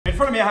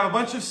front of me, I have a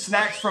bunch of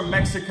snacks from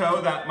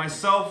Mexico that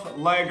myself,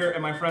 Liger,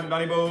 and my friend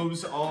Donnie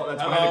Bobes, all that's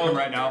behind the camera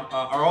right now,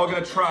 are all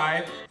gonna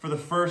try for the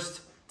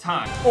first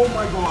time. Oh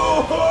my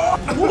god.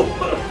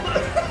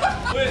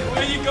 Where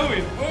are you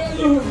going? Where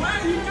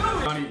are you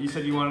going? Donnie, you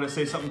said you wanted to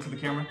say something to the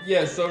camera?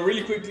 Yeah, so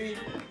really quickly,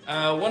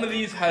 one of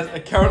these has a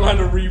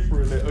Carolina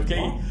Reaper in it,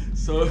 okay? What?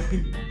 So,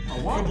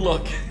 what? good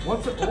luck.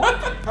 What's it? What?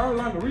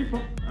 Carolina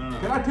Reaper?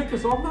 Can I take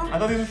this off now? I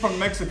thought these were from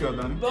Mexico,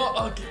 Donnie.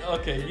 No,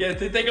 okay, yeah,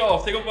 take it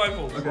off, take off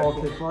blindfold.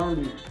 Okay,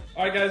 finally.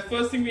 Alright guys,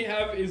 first thing we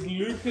have is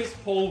Lucas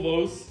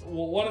Polvos.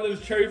 One of them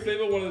is cherry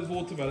flavor, one of them is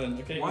watermelon,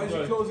 okay? Why is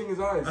enjoy. he closing his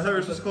eyes? I thought we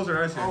were supposed to close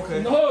our eyes here.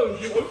 Okay. No,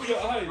 you open your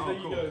eyes, there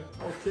cool. you go.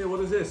 Okay, what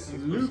is this?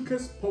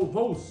 Lucas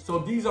Polvos. So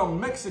these are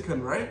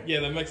Mexican, right? Yeah,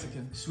 they're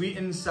Mexican. Sweet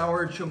and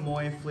sour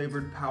chamoy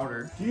flavored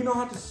powder. Do you know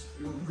how to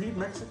read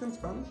Mexican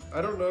Spanish?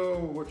 I don't know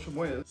what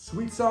chamoy is.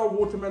 Sweet sour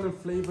watermelon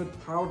flavored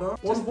powder.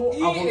 Just eat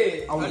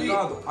it.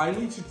 Avocado. I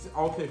need you to.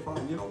 Okay,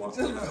 fine. You know what?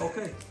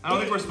 Okay. I don't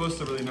think we're supposed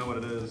to really know what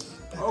it is.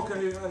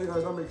 Okay, yeah,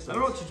 that makes sense. I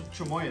don't know what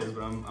chamoy is,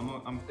 but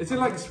I'm Is it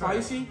like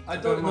spicy? I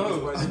don't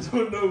know. I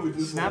don't know with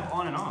this Snap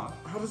on and off.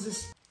 How does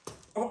this?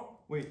 Oh,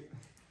 Wait,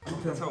 I don't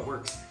think that's how it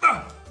works.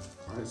 alright.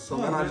 So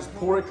then I just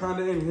pour it kind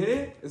of in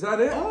here. Is that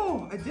it?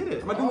 Oh, I did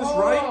it. Am I doing this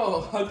right?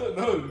 Oh, I don't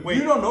know. Wait.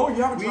 You don't know?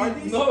 You haven't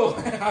tried these? No,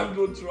 I have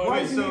not tried Why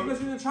it. is it so- making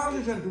us in a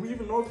challenge then? Do we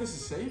even know if this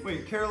is safe?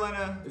 Wait,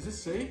 Carolina. Is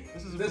this safe?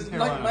 This is There's from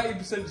like Carolina.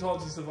 90%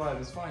 chance you survive,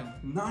 it's fine.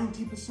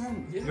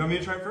 90%. Yeah. You want me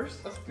to try it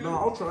first? That's good. No,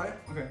 I'll try it.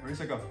 Okay, ready,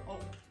 set, go.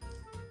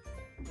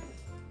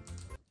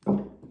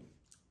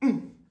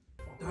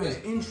 That is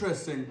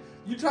interesting.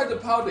 You tried the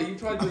powder, you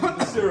tried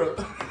the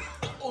syrup.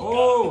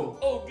 Oh.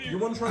 Oh, dude. You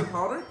want to try the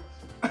powder?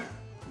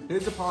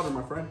 Here's the powder,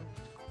 my friend.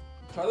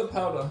 Try the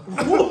powder.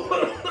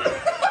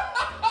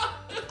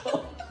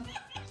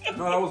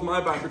 No, that was my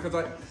bad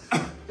because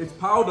it's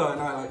powder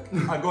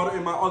and I got it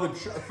in my other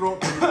throat.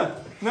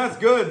 That's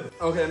good.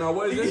 Okay, now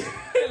what is this?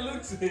 It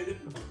looks it.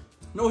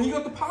 No, he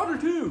got the powder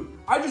too.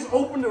 I just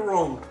opened it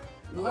wrong.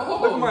 Oh.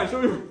 Look at mine,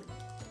 show me.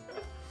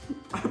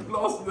 I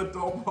blasted the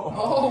top off.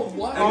 Oh,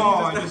 wow.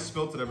 Oh, I just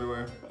spilt it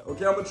everywhere.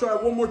 Okay, I'm gonna try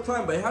it one more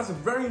time, but it has a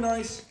very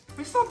nice,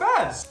 It's not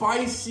bad.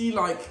 spicy,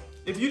 like,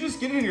 If you just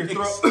get it in your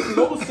throat.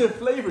 explosive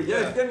flavor. Yeah,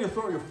 Yeah. if you get in your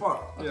throat, you're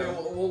fucked. Okay, Yeah.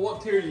 well,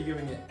 what tier are you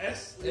giving it?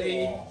 S,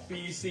 A,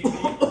 B, C, D?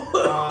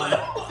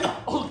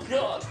 Oh,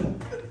 God.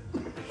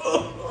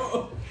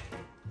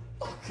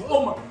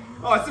 Oh my.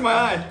 Oh, it's in my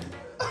eye.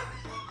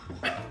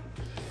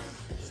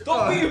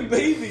 Stop being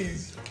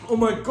babies. Oh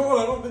my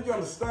god, I don't think you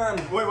understand.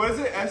 Wait, what is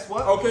it? S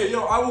what? Okay,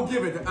 yo, I will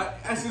give it.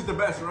 S is the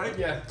best, right?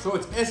 Yeah. So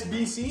it's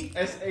SBC.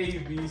 S, A,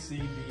 B, C,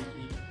 D,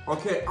 E.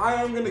 Okay, I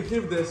am gonna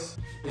give this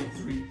a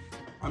 3.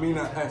 I mean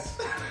S.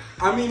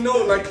 I mean no,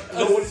 like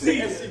no, what is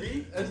it?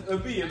 SCB? A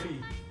B, a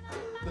B.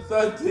 The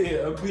third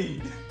tier, a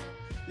B.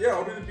 Yeah,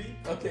 I'll do the B.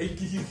 Okay,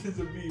 this is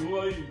a B.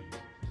 What are you?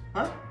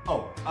 Huh?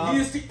 Oh. You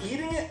used to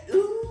eating it?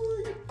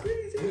 Ooh, you're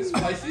crazy. Is it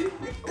spicy? You're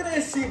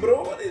crazy,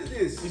 bro. What is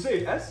this? You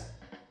say S?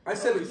 I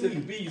said You it.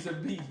 said B, you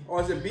said B. Oh,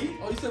 is it B?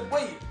 Oh, you said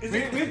wait. Is We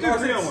it? have No, to I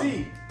agree said on C.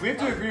 one. We have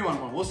to agree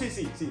on one. We'll say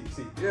C.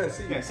 Yeah,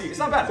 C. Yeah, C. It's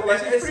not bad. So like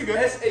It's pretty good.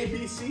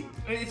 SABC.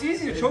 It's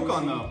easy to choke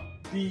on though.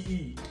 D,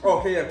 E.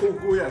 Okay, yeah,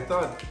 cool, yeah,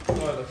 third.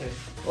 Third, okay.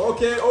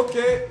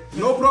 Okay,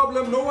 no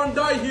problem. No one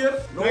die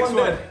here. No Next one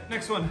one. dead.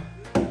 Next one.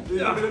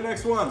 This will be the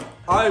next one.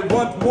 I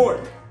want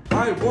more.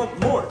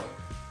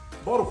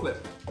 Bottle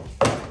flip.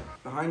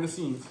 Behind the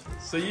scenes.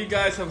 So you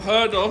guys have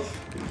heard of,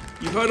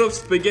 you've heard of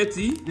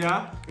spaghetti.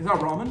 Yeah. Is that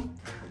ramen?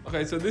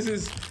 Okay, so this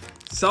is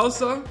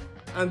salsa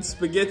and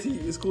spaghetti.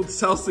 It's called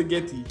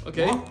salsagetti,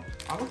 okay? What?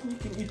 I don't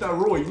think you can eat that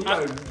raw. You need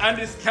like, And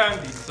it's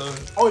candy, so.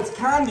 oh, it's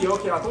candy.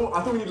 Okay, I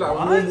thought we need like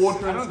warm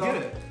water I and don't stuff.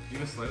 get it. You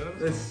gonna slide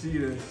it? Let's see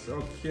this.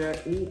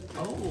 Okay.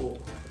 Oh.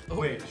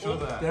 Wait, show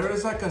that. There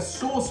is like a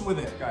sauce with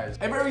it, guys.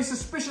 A very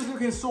suspicious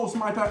looking sauce,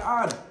 might I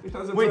add. It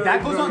has a Wait, very,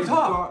 that goes on very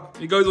top?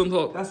 dark- It goes on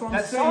top. That's what I'm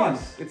That's saying.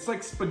 sauce. It's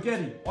like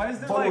spaghetti. Why is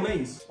there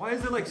Bolognese. like? Why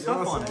is there like know stuff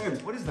what on I'm saying?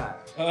 it? What is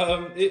that?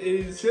 It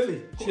is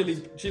Chili.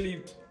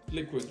 chili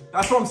liquid.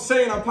 That's what I'm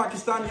saying. I'm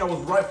Pakistani. I was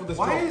right for this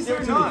Why job. is Give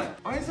there it to me. not?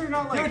 Why is there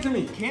not like Give it to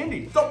me.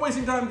 candy? Stop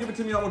wasting time. Give it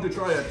to me. I want to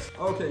try it.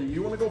 Okay,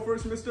 you want to go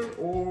first, mister?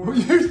 Or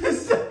You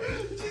just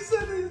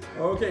said it.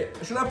 okay,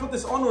 should I put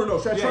this on or no?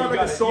 Should I Yeah, try you like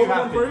got a it. soda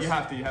one You first?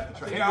 have to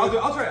try. Yeah,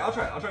 I'll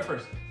try it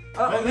first.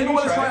 Let You me know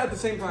what? Let's try try it. it at the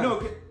same time. No,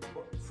 okay.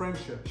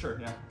 Friendship. Sure,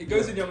 yeah. It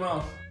goes in your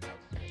mouth.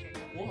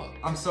 What?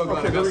 I'm so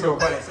glad Okay, I there got we so go.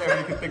 quiet. So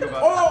everybody could think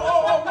about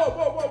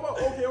Whoa.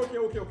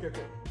 Okay.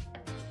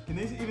 Can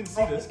they even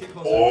see this? Get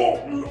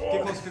closer.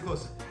 Get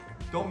close.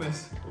 Don't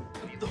miss.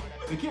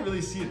 They can't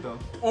really see it though.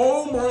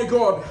 Oh my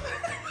god.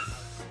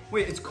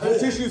 Wait, it's cold.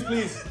 Tissues,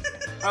 please.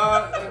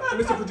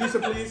 Mr. Producer,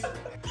 please.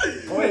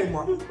 Oh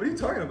my. What are you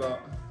talking about?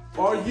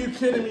 Are you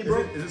kidding me,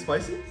 bro? Is it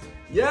spicy?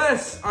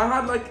 Yes, I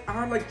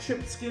had like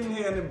chipped skin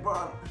here and it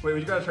burned. Wait,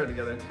 we gotta try it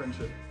together.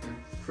 Friendship.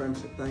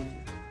 Friendship, thank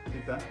you.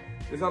 Eat that.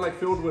 Is that like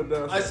filled with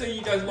I say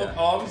you guys lock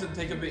arms and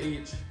take a bit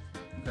each.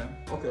 Okay.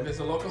 Okay. Okay,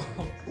 so lock arms.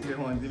 Okay,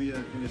 hold on. Give me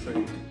a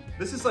second.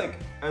 This is like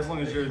as long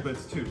as yours, but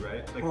it's 2,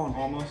 right? Like Hold on.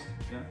 almost.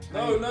 Yeah.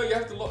 No, you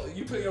have to lock.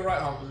 You put your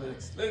right arm with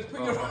Lex. Lex,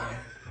 put your right.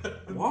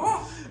 What?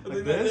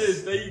 something like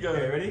this. There you go.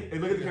 Okay, ready? Hey,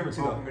 look at the camera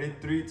too. Ready?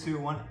 3, 2,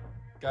 1.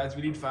 Guys,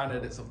 we need fan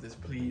edits of this,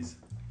 please.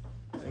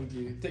 Thank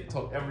you.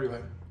 TikTok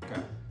everywhere.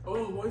 Okay.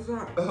 Oh, what is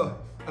that?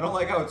 I don't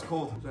like how it's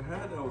cold. There's a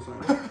head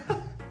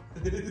outside.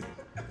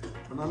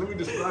 But now let me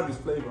describe this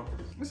flavor.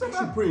 It's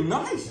actually pretty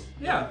nice.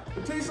 Yeah.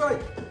 It tastes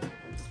like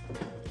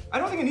I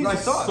don't think it needs like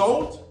a sauce.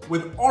 salt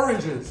with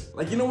oranges.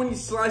 Like, you know when you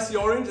slice the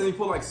orange and you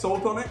put like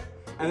salt on it?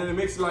 And then it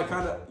makes it like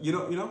kind of, you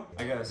know?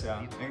 I guess, yeah.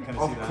 I can kind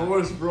of see Of that.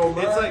 course, bro,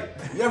 man. It's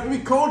like you have to be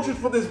cultured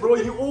for this, bro.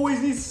 You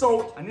always need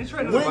salt I need to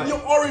try another with bite.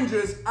 your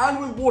oranges and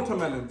with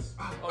watermelons.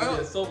 Oh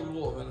yeah, salt with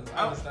watermelons.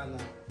 I understand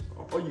that.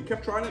 Oh, you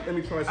kept trying it? Let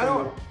me try some. I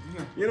don't. more.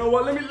 You know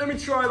what? Let me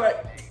try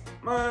like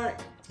my.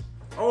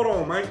 Hold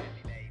on, mate.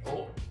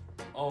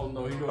 Oh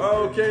no, you go.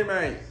 Okay,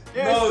 mate.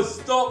 Yes. No,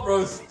 stop,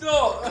 bro,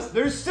 stop. That's...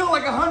 There's still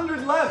like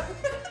 100 left.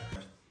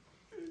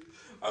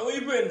 Alright, what are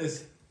you putting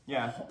this?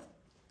 Yeah.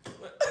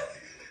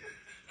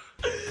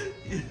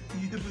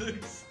 You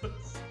look so...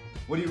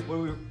 What do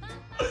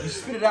you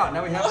spit it out.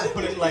 Now we have to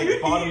put it like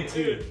bottom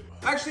 2.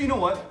 Actually, you know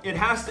what? It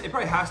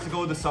probably has to go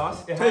with the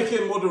sauce. Take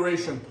it in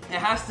moderation. It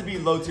has to be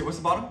low tier. What's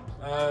the bottom?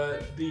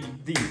 D.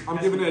 D. I'm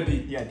giving it a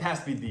D. Yeah, it has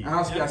to be D. It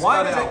has to be. I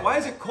Why spat is it it? out. Why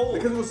is it cold?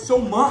 Because it was so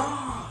much.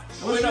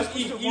 Oh, wait, no,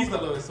 E's the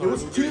lowest. It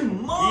was too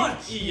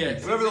much. E,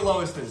 yes. Whatever the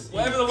lowest is.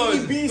 Whatever the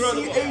lowest. E, B, throw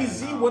C, the A,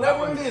 Z,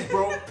 whatever it is,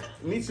 bro. It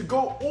needs to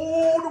go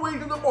all the way to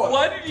the bottom.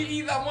 Why did you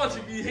eat that much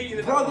if you hated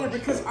it that Brother, much?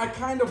 because I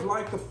kind of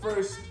like the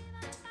first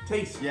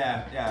taste.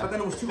 Yeah. But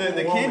then it was too The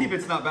overwhelming. candy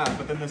bit's not bad,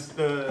 but then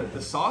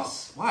the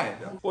sauce? Why?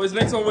 Boys,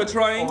 next one we're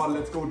trying Oh,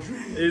 let's go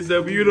drink. is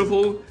the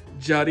beautiful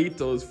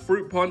Jarritos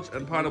fruit punch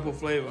and pineapple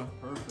flavor.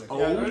 Perfect.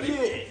 Oh,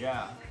 ready?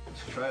 Yeah.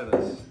 Let's try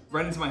this.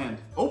 Right into my hand.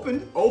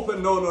 Open.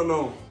 Open,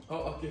 no. Oh,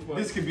 okay, fine.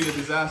 This could be a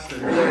disaster.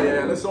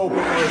 Yeah, let's open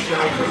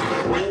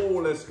ourselves.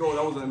 Oh, let's go.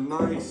 That was a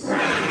nice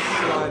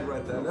slide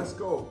right there. Let's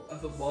go.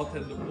 That's a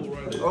bartender pull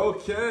right there.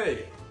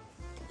 Okay.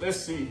 Let's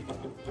see.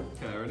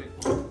 Okay, ready?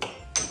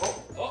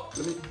 Oh,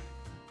 Let me.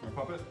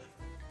 Pop it.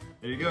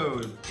 There you go.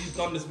 he's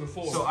done this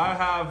before. So I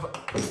have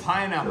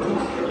pineapple.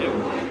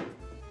 Yep.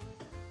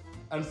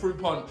 And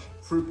fruit punch.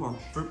 Fruit punch.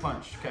 Fruit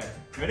punch. Okay.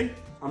 Ready?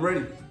 I'm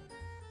ready.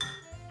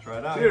 Try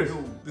it out. Cheers. Here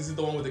we go. This is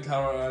the one with the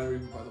Carolina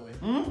Reaper, by the way.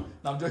 No,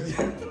 I'm joking.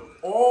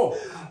 Oh,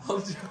 I'm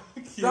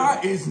joking.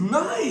 that is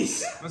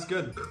nice. That's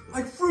good.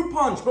 Like fruit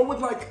punch, but with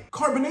like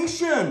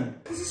carbonation.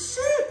 This is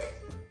sick.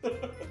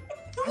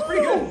 That's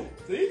pretty good.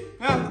 See?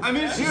 Yeah, I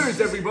mean,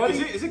 Cheers, everybody.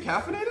 Is it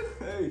caffeinated?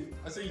 Hey.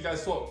 I see you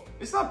guys swap.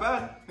 It's not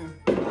bad.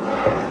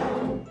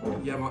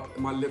 Yeah,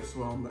 my lips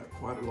were on that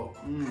quite a lot.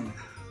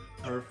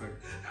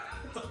 Perfect.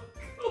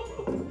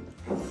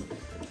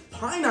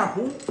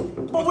 Pineapple,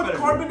 but with better?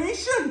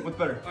 carbonation. What's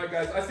better? Alright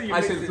guys, I see you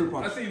I mix said it. fruit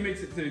punch. I see you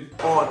mix it too.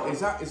 Oh, is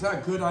that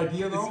a good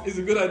idea though? It's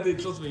a good idea,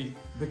 trust me.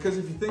 Because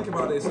if you think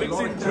about it, it's a lot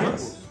Mixing of drinks,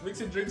 chemicals.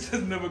 mixing drinks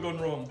has never gone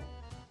wrong.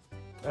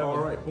 All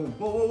right, boom.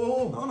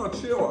 Whoa. No, no,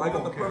 chill. I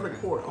got the Okay, perfect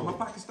okay. pour. I'm a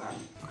Pakistani.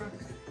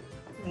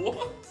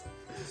 What?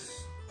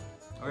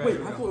 Okay, Wait,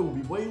 here we I go. thought it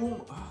would be way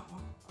warm.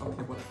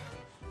 Okay, whatever.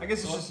 I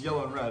guess it's just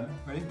yellow and red.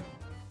 Ready?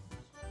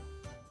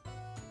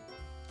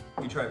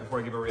 You try it before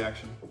I give a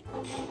reaction.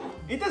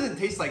 It doesn't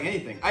taste like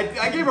anything.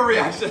 I gave a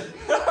reaction.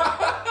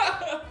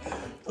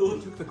 They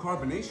took the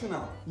carbonation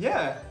out.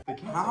 Yeah.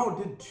 How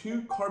did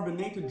two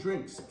carbonated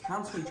drinks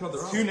cancel each other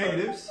out? 2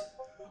 negatives.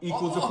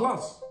 Equals a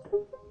plus.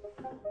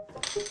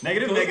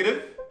 Negative.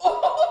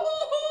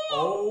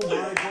 Oh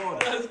my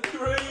god. That's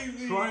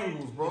crazy.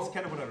 Triangles, It's bro.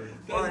 kind of whatever.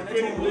 That's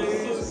crazy.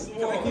 That's so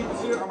Can I smart. keep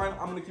this here? I'm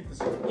gonna keep this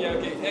here. Yeah,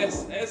 okay.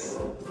 S,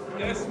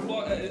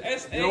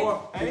 A. You know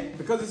what? A?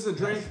 Because it's a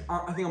drink,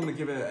 I think I'm gonna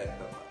give it a.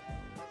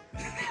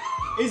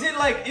 Is it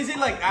like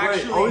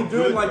actually Wait, are we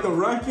doing good? like the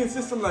ranking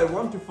system, like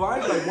 1 to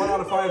 5, like 1 out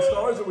of 5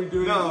 stars? Or are we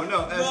doing? No,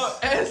 No, S.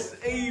 S,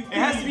 A, B. It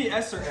has to be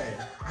S or A. It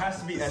has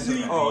to be S or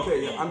A. Oh,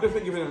 okay. Yeah, I'm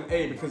definitely giving it an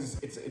A because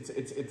it's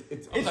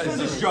It Okay, does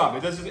its sorry.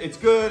 job. It's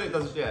good. It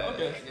does. Yeah.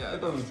 Okay. Yeah.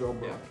 it does its job,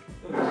 bro.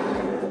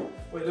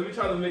 Wait, let me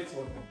try the mixed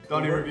one.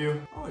 Donnie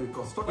review. Oh, you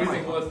got stuck What in do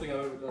you my think worst thing I've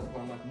ever done to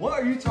my life? What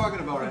are you talking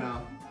about right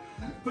now?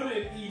 Put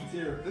it in E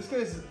tier. This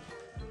guy's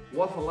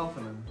waffle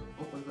laughing.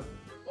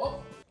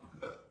 Oh,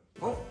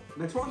 Oh,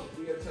 next one.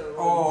 you gotta turn it around.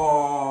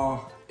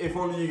 Oh, if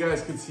only you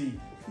guys could see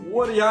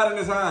what he had in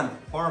his hand.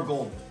 Bar of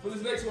gold. For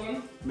this next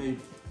one, Maybe.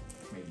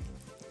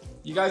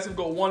 you guys have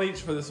got 1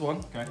 each for this one.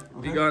 Okay.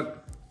 We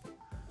got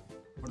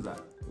What is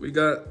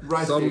that?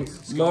 Rice some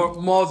cakes.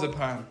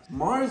 marzipan.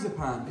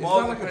 Marzipan. Is that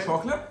Marzipan. like a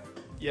chocolate?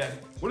 Yeah,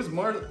 What is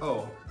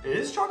Oh, it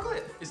is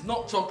chocolate. it's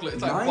not chocolate.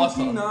 It's like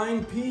butter.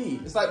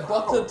 99p. It's like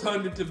butter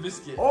turned into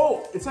biscuit.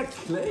 Oh, it's like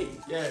clay.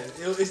 Yeah,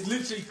 it's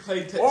literally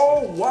clay texture.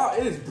 Oh, wow.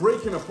 It is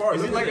breaking apart.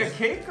 Is Look it at like a this.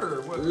 cake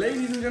or what?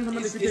 Ladies and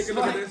gentlemen, It's, if you take a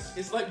look like, at this.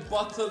 it's like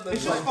butter that's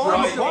It's just like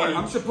falling dry apart. aged.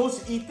 I'm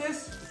supposed to eat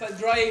this? It's like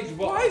dry aged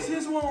butter. Why is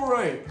his one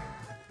alright?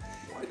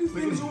 Why do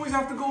things always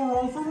have to go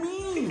wrong for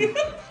me?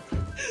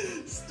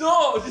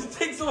 Stop! Just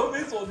take some of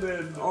this one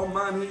then. Oh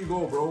man, here you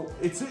go, bro.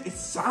 It's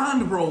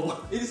sand, bro.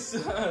 It's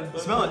sand.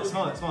 Smell it.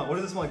 What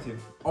does it smell like to you?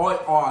 Oh,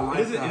 I like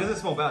It that. doesn't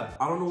smell bad.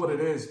 I don't know what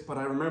it is, but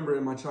I remember it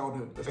in my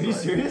childhood. Let's Are you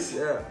try it. serious?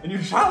 Yeah. In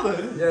your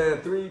childhood? Yeah,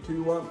 3,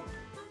 2, 1.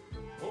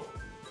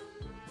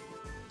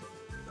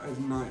 That is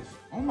nice.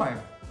 Oh my.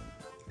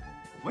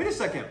 Wait a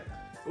second.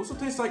 It also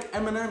tastes like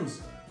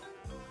M&M's.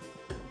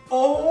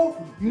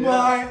 Oh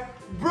my.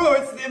 Bro,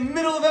 it's the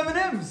middle of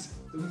M&M's.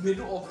 The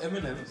middle of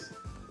M&M's.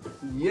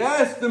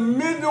 Yes, the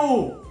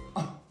middle.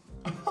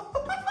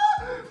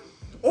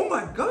 Oh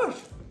my gosh.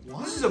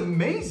 This is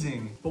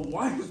amazing. But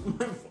why is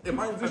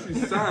mine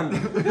literally sand?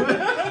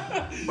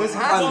 This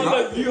has Oh, to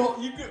look,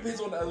 you grip his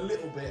on a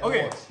little bit. be.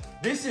 Okay,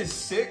 this is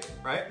sick,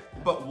 right?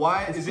 But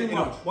why is it too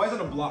much. why is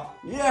it a block?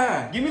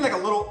 Yeah. Give me like a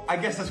little, I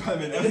guess that's what I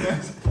meant.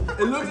 M&M's.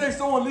 It looks like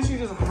someone literally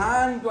just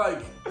hand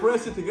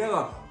press it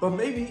together. But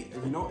maybe,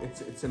 you know,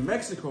 it's in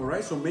Mexico,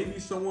 right? So maybe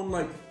someone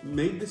like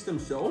made this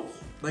themselves.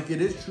 Like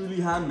it is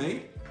truly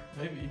handmade.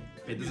 Maybe.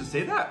 Wait, does it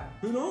say that?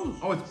 Who knows?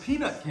 Oh, it's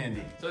peanut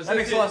candy. So it that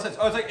makes says a lot of sense.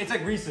 Oh, it's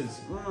like Reese's.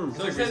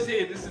 So it says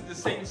here, this is the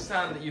same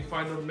sand that you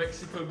find on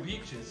Mexico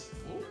beaches.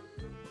 Oh.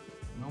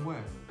 No way.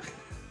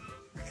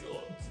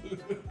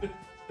 God.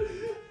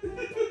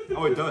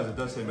 Oh, it does. It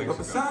does say Pick up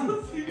the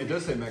Mexico. sand. It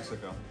does say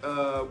Mexico.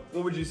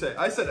 What would you say?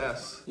 I said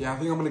S. Yeah, I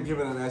think I'm gonna give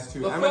it an S too.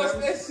 The M&Ms?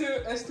 first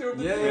S tier of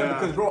the Yeah, day. yeah,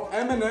 because bro,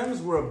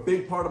 M&Ms were a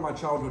big part of my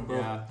childhood, bro.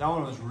 Yeah, that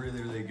one was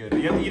really, really good.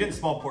 You have to eat it in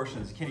small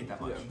portions. You can't eat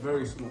that much. Yeah,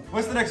 very small.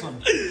 What's the next one?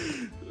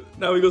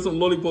 Now we got some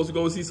lollipops. We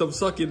go see some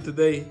sucking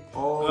today.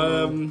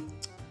 Oh,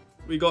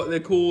 no. They're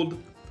called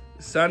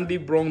Sandy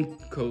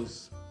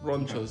Bronchos.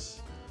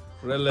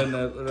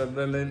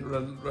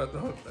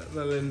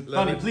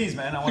 Honey, please,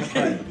 man. I want to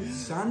try.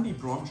 Sandy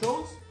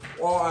Bronchos?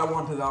 Oh, I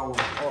wanted that one.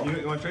 Oh.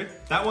 You want to trade?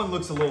 That one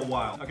looks a little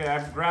wild. Okay,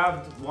 I've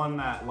grabbed one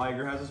that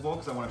Liger has as well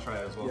because I want to try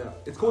it as well. Yeah,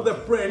 it's called the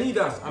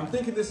Prenitas. I'm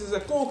thinking this is a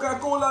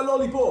Coca-Cola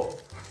lollipop.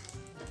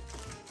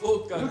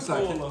 Looks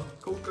like it.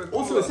 Coca-Cola.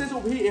 Also, it says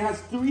over here it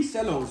has 3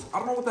 cellos. I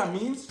don't know what that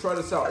means. Try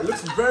this out. It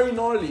looks very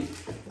gnarly.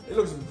 It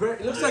looks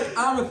like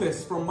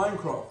amethyst from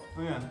Minecraft.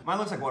 Oh yeah, mine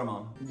looks like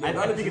watermelon. Yeah, I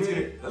that think it's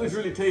really, gonna. that looks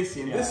really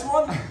tasty. And Yeah. this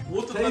one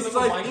Watermelon tastes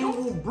from like it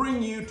Minecraft? will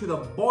bring you to the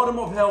bottom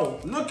of hell.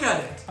 Look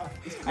at it.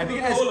 I think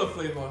it has. Cola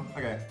flavor.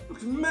 Okay.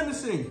 Looks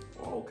menacing.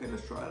 Oh, okay,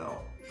 let's try it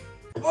out.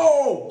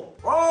 Oh!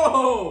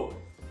 Oh!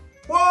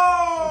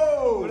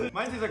 Whoa!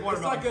 Mine tastes like It's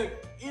watermelon. like an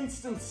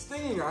instant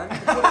stinging. I need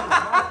to put it in my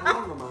mouth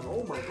longer, man.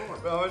 Oh my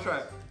god. Well, I want to try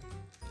it.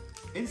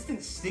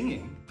 Instant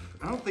stinging.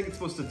 I don't think it's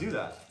supposed to do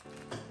that.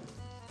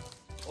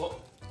 Oh.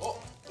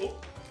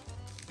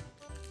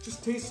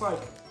 Just tastes like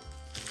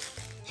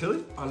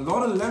Chili? a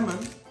lot of lemon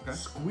Okay.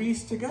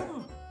 squeezed together,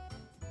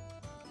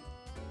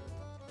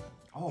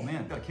 Oh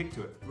man, got a kick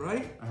to it.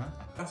 right?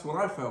 That's what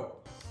I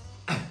felt.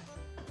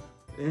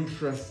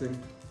 Interesting.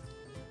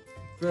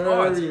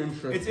 Very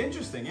interesting. It's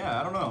interesting, yeah.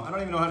 I don't know. I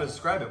don't even know how to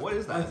describe it. What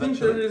is that? I Is think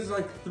that there chili? is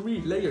like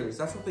 3 layers.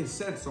 That's what they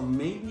said. So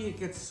maybe it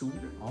gets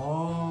sweeter.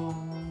 Oh.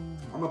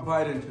 I'm gonna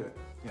bite into it.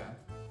 Yeah.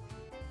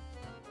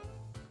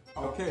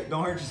 Okay.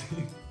 Don't hurt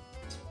yourself.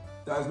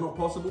 That is not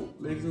possible,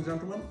 ladies and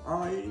gentlemen.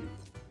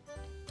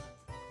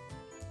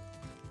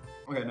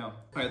 Okay, no.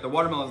 Okay, the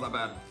watermelon's not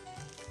bad.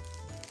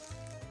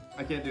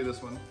 I can't do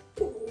this one.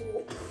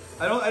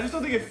 I just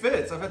don't think it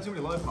fits. I've had too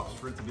many lollipops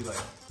for it to be like.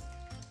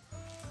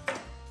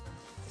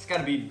 It's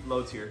gotta be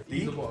low tier.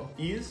 E's the bottom.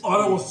 E's?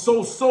 Oh, that was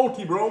so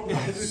salty, bro.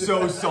 It's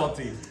so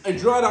salty. It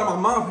dried out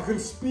my mouth. I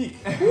couldn't speak.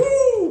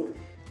 Woo!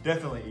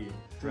 Definitely E.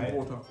 Drink Right?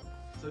 water.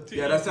 So two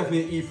Yeah, that's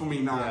definitely an E for me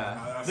now.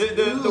 Yeah.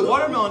 The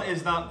watermelon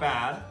is not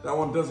bad. That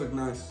one does look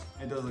nice.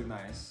 It does look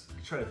nice.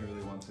 Try it if you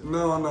really want to.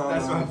 No, no,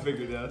 That's no. what I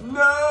figured, yeah.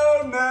 No.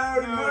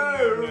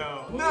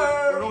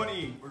 We're going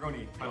E. We're going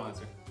E. Final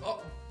answer.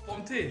 Oh,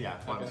 bottom tier. Yeah,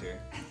 bottom tier.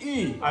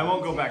 E, I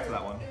won't go back to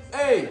that one.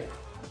 A,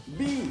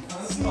 B,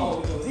 C,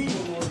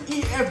 D,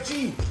 E, F,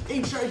 G,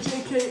 H, I,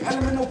 J, K, L,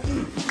 M, N, O,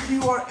 P,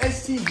 Q, R,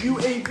 S, T, U,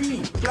 A,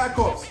 V, Black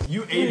Ops.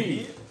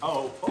 UAV.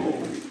 Oh.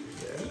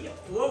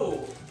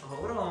 Whoa.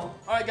 Hold on. All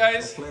right,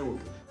 guys. Play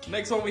with me.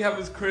 Next one we have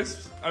is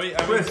crisps. I mean,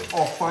 Chris,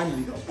 oh,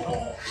 finally.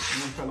 Oh,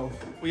 you fell off.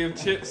 we have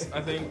chips.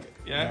 I think.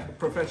 Yeah.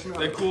 Professional.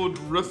 They're called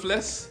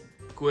Ruthless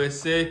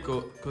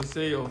Queseco.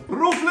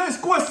 Ruthless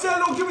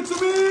Queselo, give it to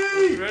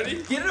me!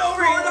 Ready? Get it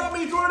over Throw it here. at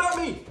me, throw it at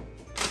me!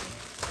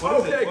 What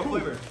is Okay, it? What cool.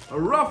 flavor? A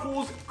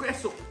Ruffles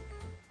Queso.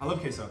 I love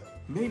queso.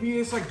 Maybe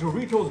it's like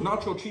Doritos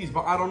nacho cheese,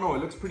 but I don't know. It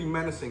looks pretty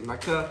menacing.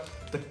 Like the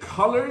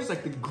colors,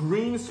 like the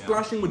green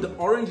splashing with the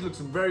orange looks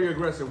very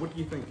aggressive. What do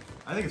you think?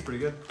 I think it's pretty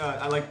good.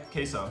 I like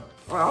queso.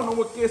 All right, I don't know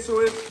what queso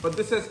is, but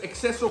this says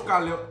exceso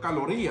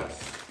calorías.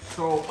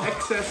 So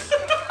excess.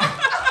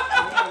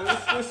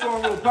 Yeah, this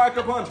one will pack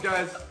a punch,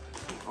 guys.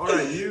 All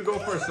right, you go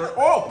first, sir.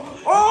 Oh!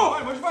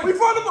 Which one? We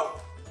found him!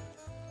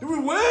 Did we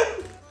win?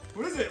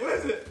 What is it? What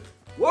is it?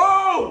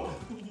 Whoa!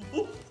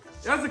 It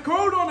has a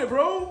code on it,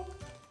 bro.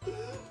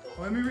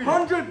 Let me read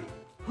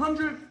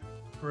 100.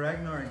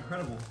 Ragnar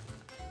Incredible.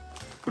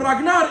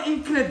 Ragnar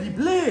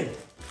Incredible.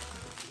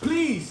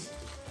 Please.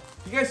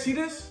 You guys see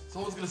this?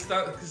 Someone's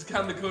gonna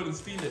scan the code and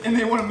steal it. And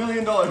they won $1 million.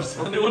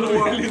 And they want to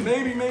Well, really.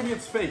 maybe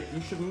it's fake.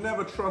 You should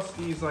never trust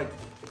these like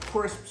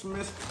crisps,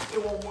 miss.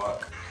 It won't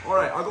work. All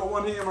right, I got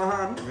one here in my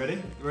hand. You ready?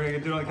 You ready to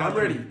do it on the count? I'm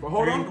ready, but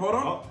hold on.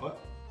 Oh, what?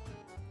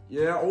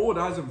 Yeah, oh,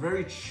 that has a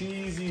very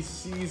cheesy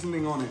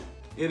seasoning on it.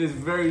 It is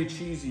very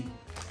cheesy,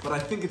 but I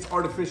think it's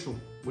artificial.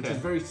 which Okay.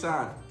 is very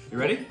sad. You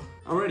ready?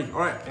 I'm ready. All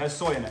right. It has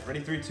soy in it. Ready?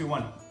 3, 2,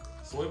 1.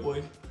 Soy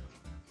boy.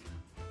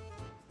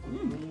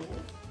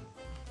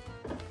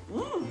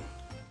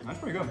 That's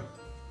pretty good.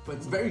 But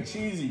it's very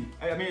cheesy.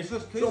 I mean, it's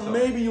just So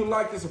maybe you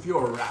like this if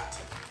you're a rat.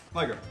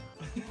 Like her.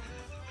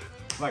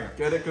 Like her.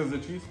 Get it because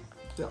of the cheese?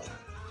 Yeah.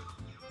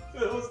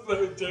 That was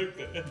no joke.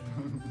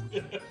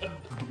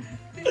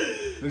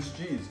 There's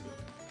cheese.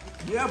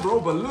 Yeah, bro,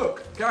 but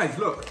look. Guys,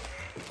 look.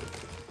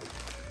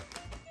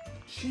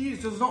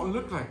 Cheese does not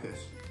look like this.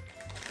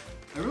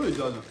 It really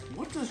doesn't.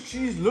 What does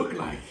cheese look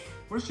like?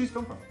 Where does cheese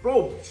come from?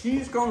 Bro,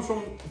 cheese comes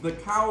from the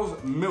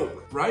cow's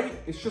milk, right?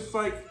 It's just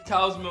like...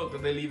 Cow's milk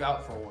that they leave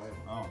out for a while.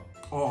 Oh.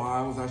 Oh,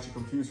 I was actually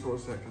confused for a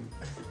second.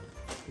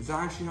 Is that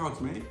actually how it's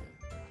made?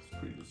 It's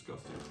pretty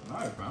disgusting.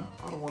 Alright, fam.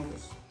 I don't want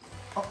this.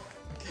 Oh.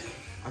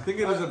 I think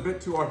it is a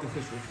bit too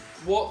artificial.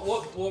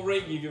 What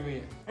rate you give me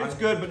it? It's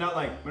good, but not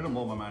like, it doesn't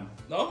blow my mind.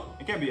 No?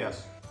 It can't be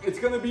S. It's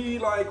gonna be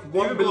like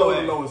one Even below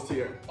below the A. lowest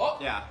tier. Oh,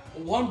 Yeah.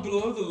 one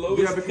below the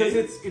lowest. Yeah, because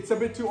tier? it's a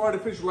bit too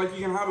artificial. Like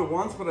you can have it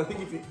once, but I think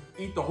if you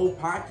eat the whole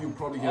pack, you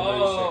probably get very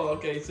Oh, sick.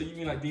 okay. So you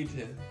mean like D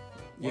tier?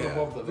 One Yeah,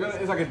 above the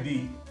it's like a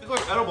D. It's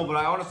like edible, but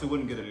I honestly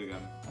wouldn't get it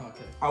again.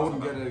 Okay. I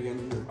wouldn't get it again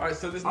either. All right.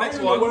 So this I next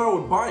don't even know where one.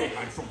 I would buy it,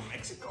 like from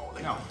Mexico.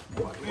 Like, No.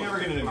 You're never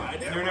getting it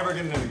again. You're never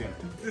getting it again.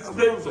 This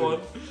next one,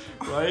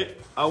 right?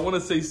 I want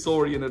to say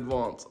sorry in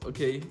advance.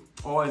 Okay.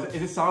 Oh, is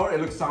it sour? It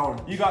looks sour.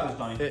 You got this,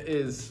 Donnie. It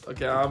is.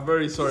 Okay. I'm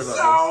very sorry about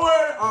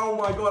Sour! Oh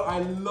my god, I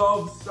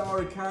love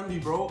sour candy,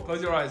 bro. this.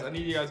 Close your eyes. I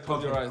need you guys to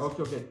close your eyes.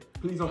 Okay, okay.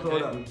 Please don't throw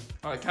it at me.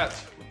 All right, catch.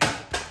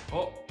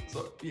 Oh,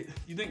 so you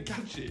didn't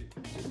catch it.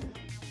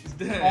 It's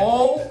there.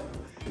 Oh!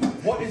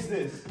 What is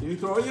this? Did you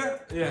throw it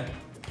yet? Yeah.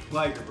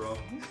 Like it, bro.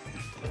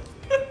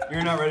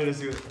 You're not ready to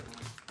see it.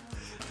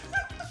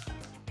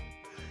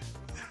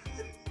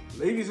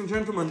 Ladies and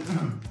gentlemen,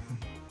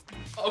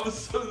 I'm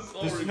so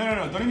sorry. Just,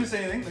 no. Don't even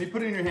say anything. Let me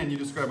put it in your hand. You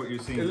describe what you're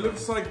seeing. it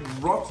looks like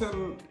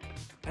rotten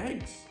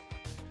eggs.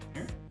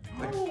 Here.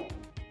 Oh.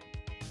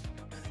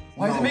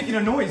 Why is it No. making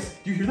a noise?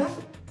 Do you hear that?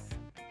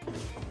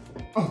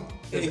 Oh.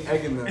 There's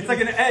egg in there. It's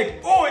like an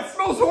egg. Oh, it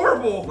smells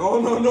horrible. No.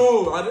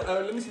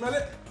 Let me smell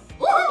it.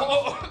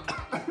 Oh.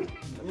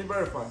 Let me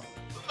verify.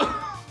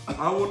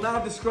 I will now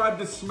describe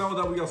the smell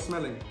that we are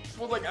smelling. It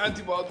smells like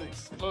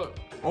antibiotics. Look.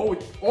 Oh,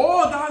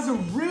 that has a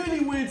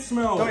really weird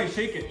smell. Donnie,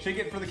 shake it. Shake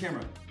it for the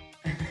camera.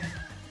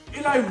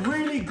 It like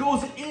really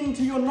goes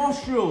into your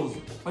nostrils,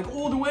 like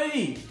all the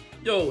way.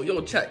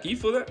 Yo, chat. Can you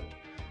feel that?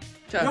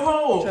 Chat.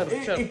 No,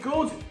 Chat. it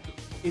goes.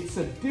 It's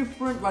a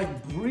different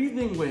like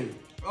breathing way.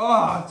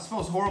 Oh, it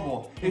smells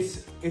horrible.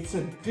 It's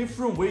a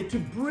different way to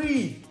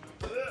breathe.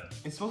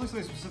 It smells like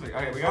something specific.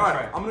 Okay, we All gotta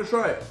right, try it. I'm gonna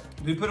try it.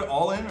 Do we put it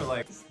all in or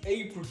like It's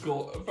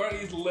apricot.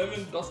 Apparently, it's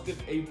lemon dusted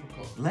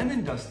apricot.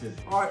 lemon dusted?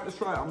 All right, let's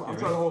try it. I'm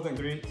trying the whole thing.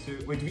 3,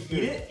 2. Wait, do we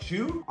eat it?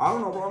 Chew? I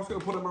don't know, bro. I'm just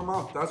gonna put it in my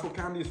mouth. That's what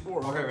candy is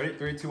for. Okay, ready?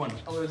 3, 2, 1.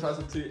 I'm gonna try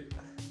some too.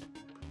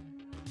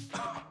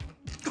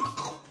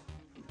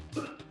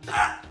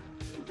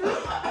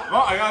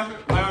 Oh, I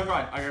gotta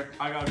try.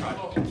 I gotta try.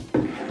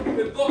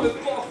 It's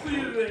got food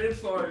in it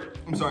inside.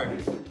 I'm sorry.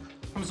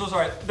 I'm so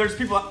sorry. There's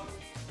people out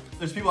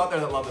there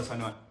that love this. I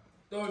know it.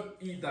 Don't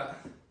eat that.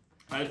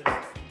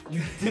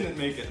 You didn't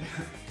make it.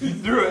 You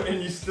threw it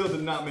and you still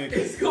did not make it.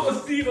 It's got a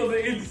seed on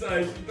the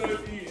inside. Don't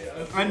eat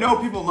it. I know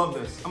people love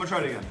this. I'm gonna try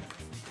it again.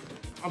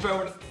 I'll try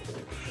it.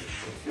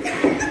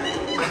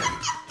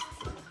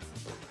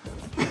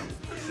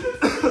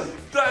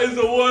 That is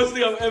the worst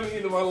thing I've ever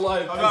eaten in my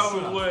life. I'm I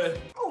not- swear.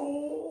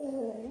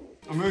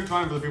 I'm really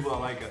trying for the people that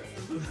like it.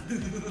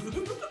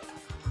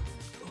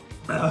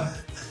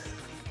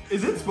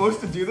 Is it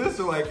supposed to do this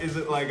or like is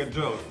it like a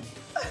joke?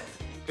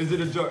 Is it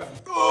a joke?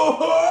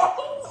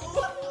 Oh!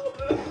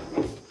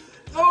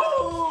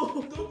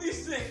 Don't be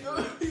sick.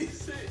 Don't be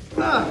sick.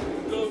 No,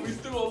 we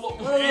still got a lot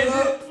more. Is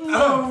it?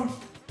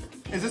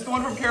 Is this the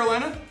one from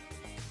Carolina?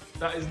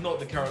 That is not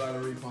the Carolina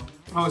Reaper.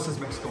 Oh, it says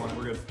Mexico one.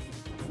 We're good.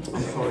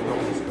 I'm sorry, that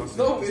was disgusting.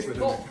 No, Spit it's in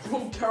not it.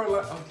 from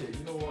Carolina. Okay,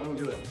 you know what? I don't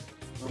get it.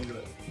 I don't get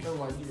it. Never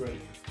mind, you ready.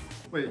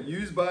 Wait,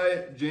 used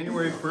by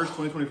January 1st,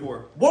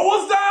 2024. What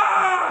was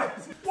that?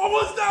 What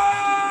was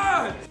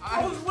that?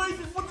 I was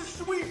waiting for the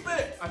sweet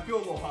bit. I feel a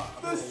little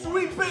hot. The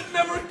sweet bit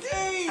never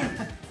came.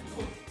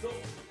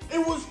 It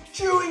was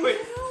chewing. Wait,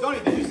 Tony,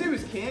 did you say it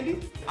was candy?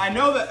 I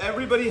know that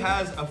everybody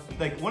has a,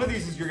 like, one of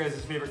these is your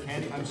guys' favorite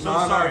candy. I'm so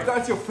sorry. No,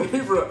 that's your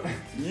favorite.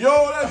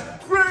 Yo,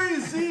 that's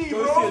crazy,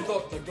 Go bro. see a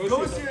doctor.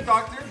 Go see your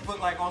doctor, but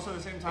like also at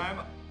the same time,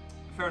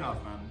 fair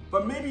enough, man.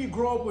 But maybe you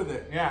grow up with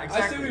it. Yeah, I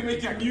exactly. say we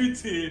make a new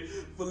tier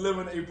for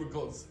lemon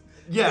apricots.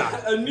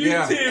 Yeah. A new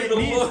Yeah. tier It for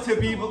needs to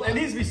be, it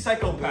needs to be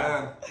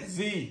psychopath. Yeah.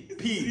 Z.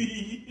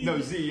 P. No,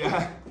 Z,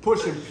 yeah.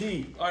 Pushing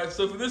P. Alright,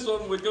 so for this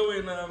one, we're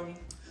going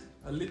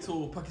a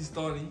little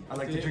Pakistani. I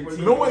like to okay? drink We're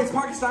tea. No going- way, it's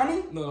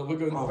Pakistani? No, we're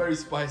going Oh. very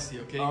spicy,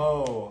 okay?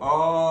 Oh.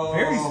 Oh.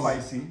 Very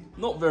spicy.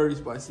 Not very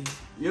spicy.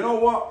 You know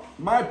what?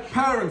 My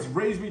parents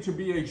raised me to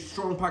be a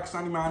strong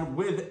Pakistani man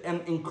with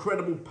an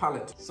incredible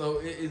palate. So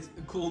it is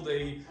called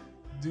a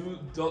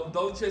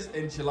Dulces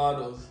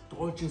Enchilados.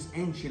 Dulces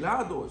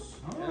enchilados.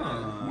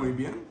 Ah. Muy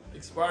bien.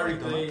 Expiry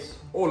date.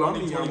 Hola,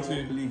 mi 2022.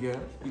 llamo Liger.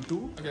 ¿Y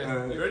tú?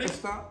 Okay, you ready?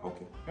 Esta?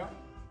 Okay. Yeah.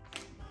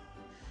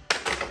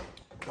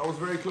 That was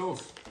very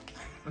close.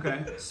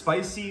 Okay.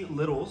 Spicy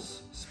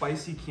Littles,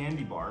 spicy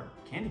candy bar.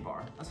 Candy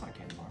bar? That's not a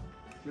candy bar.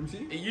 Let me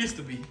see. It used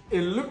to be.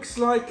 It looks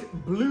like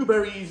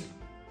blueberries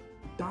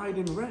dyed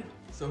in red.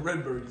 So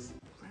red berries.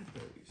 Red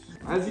berries.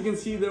 As you can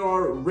see, there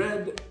are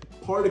red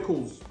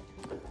particles.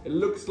 It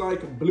looks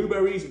like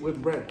blueberries with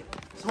red.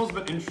 It smells a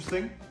bit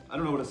interesting. I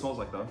don't know what it smells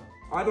like though.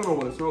 I don't know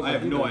what it smells I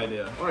like. have no either.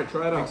 idea. All right,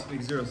 try it out.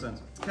 Makes 0 sense.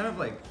 It's kind of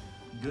like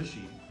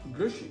gushy.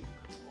 Gushy.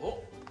 Oh,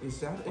 Is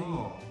that a?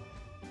 Oh.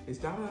 Is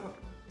that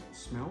a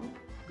smell?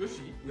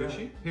 gushy. Yeah.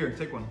 Gushy? Here,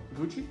 take one.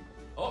 Gucci?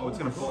 Oh, it's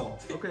gonna fall.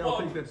 Okay, I'll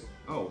take this.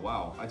 Oh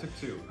wow, I took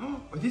 2.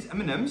 Are these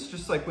M&Ms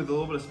just like with a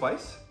little bit of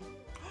spice?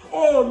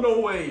 Oh no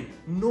way!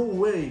 No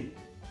way!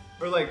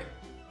 Or like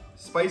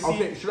spicy?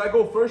 Okay, should I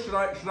go first? Should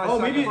I? Oh,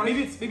 maybe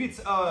sacrifice? maybe it's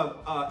or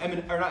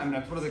not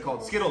M&Ms. What are they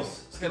called?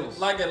 Skittles. Skittles.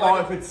 Like it, Oh,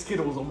 like if it's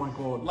Skittles, oh my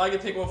god. it. Like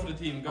it, take one for the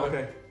team. Go.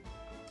 Okay.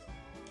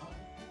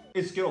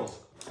 It's Skittles.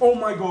 Oh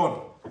my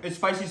god. It's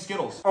spicy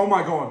Skittles. Oh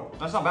my god.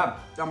 That's not bad.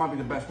 That might be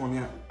the best one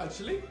yet.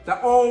 Actually,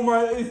 That. Oh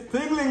my! It's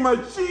tingling my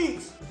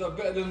cheeks. is that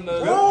better than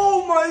the?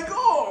 Oh my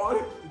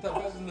god. Is that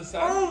better than the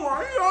sand? Oh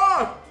my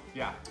god.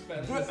 Yeah.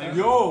 Better than the sand?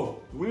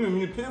 Yo, we didn't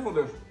need to pay for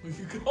this.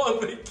 You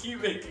can't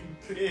keep making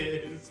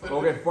beers.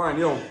 Okay, fine.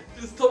 Yo,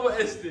 Just top of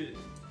este.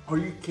 are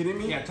you kidding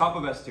me? Yeah, top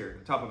of S tier.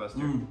 Top of S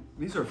tier.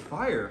 These are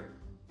fire.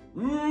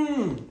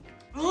 Mmm.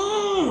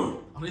 Mmm.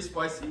 Are they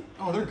spicy?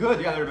 Oh, they're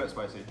good. Yeah, they're a bit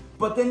spicy.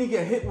 But then you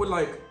get hit with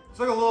like It's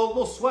like a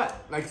little sweat.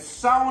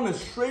 sourness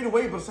straight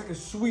away, but it's like a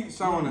sweet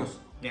sourness.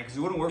 Yeah, because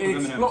it wouldn't work It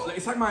with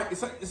explodes.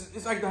 M&Ms.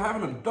 It's like they're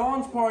having a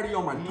dance party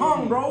on my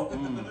tongue, bro.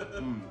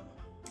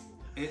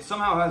 It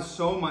somehow has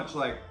so much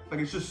like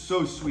it's just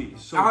so sweet.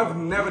 So I've good.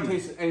 never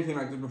tasted anything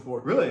like this before.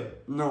 Really?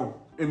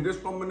 No. In this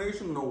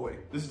combination, no way.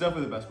 This is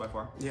definitely the best by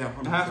far. Yeah,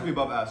 It has to be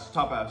above S,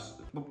 top S.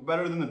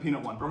 Better than the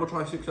peanut one. I'm gonna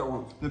try 6 at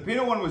once. The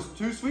peanut one was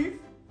too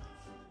sweet.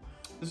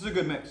 This is a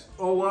good mix.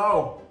 Oh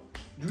wow.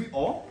 Did you eat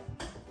all?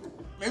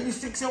 Maybe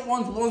 6 at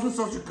once wasn't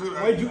such a good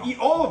Wait, did you eat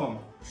all of them?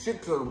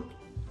 6 of them.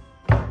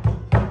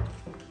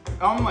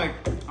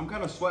 I'm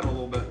kind of sweating a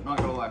little bit, not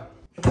gonna lie.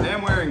 I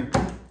am wearing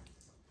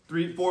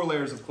 4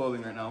 layers of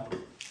clothing right now.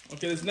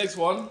 Okay, this next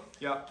one,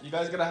 Yeah. you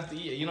guys are gonna have to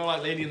eat it. You know,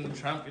 like Lady and the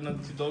Tramp, you know,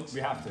 the 2 dogs? We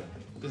have to.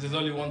 Because there's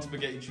only one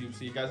spaghetti tube,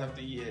 so you guys have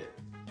to eat it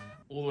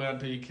all the way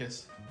until you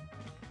kiss.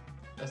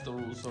 That's the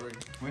rule, sorry.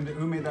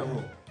 Who made that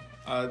rule?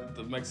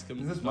 The Mexican.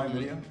 Is this my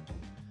video?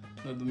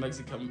 No, the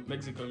Mexico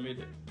made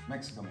it.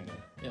 Mexico made it.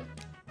 Yeah.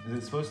 Is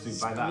it supposed to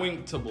by that?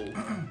 Squintable.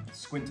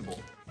 Squintable.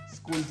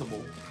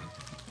 Squintable.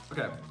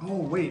 Okay. Oh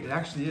wait, it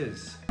actually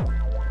is.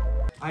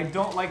 I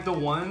don't like the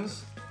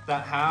ones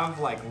that have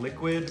like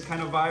liquid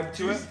kind of vibe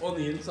to it. Juice on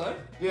the inside?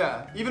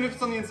 Yeah, even if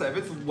it's on the inside.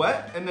 If it's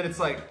wet and then it's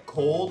like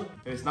cold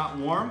and it's not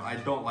warm, I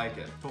don't like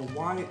it. So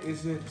why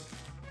is it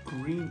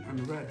green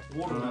and red?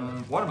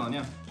 Watermelon. Watermelon,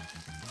 yeah.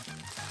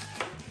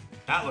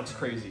 That looks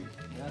crazy.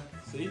 Yeah.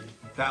 See?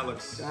 That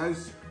looks.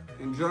 Guys,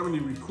 in Germany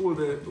we call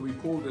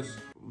this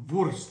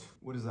Wurst.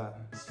 What is that?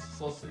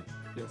 Sausage.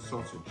 Yeah,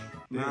 sausage.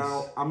 Yes.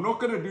 Now, I'm not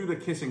gonna do the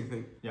kissing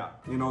thing. Yeah,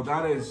 You know,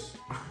 that is,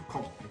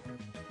 come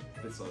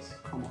it's us.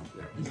 on,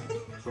 yeah.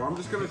 So I'm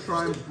just gonna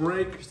try and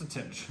break, Just a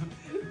tinge.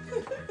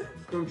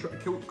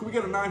 can we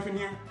get a knife in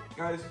here,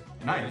 guys?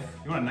 Knife?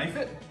 You want to knife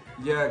it?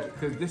 Yeah,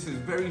 because this is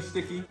very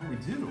sticky. We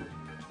do.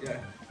 Yeah.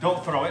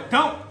 Don't throw it.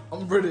 Don't.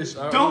 I'm British.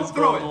 I Don't always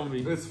throw go it. on me.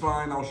 It's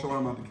fine, I'll show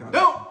him at the camera.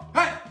 Don't.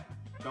 Hey.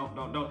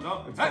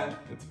 Don't. It's Hey. fine,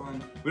 it's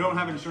fine, We don't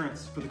have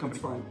insurance for the company.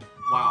 it's fine.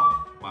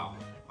 Wow.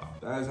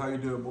 That is how you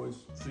do it, boys.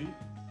 See?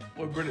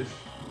 We're British.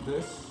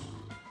 This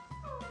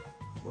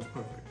was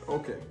perfect.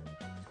 Okay.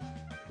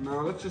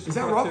 Now let's just Is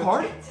that cut rock it.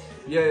 hard?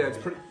 Yeah, it's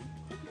pretty,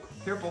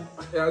 Careful.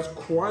 yeah, it's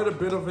quite a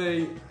bit of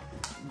a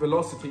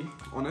velocity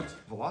on it.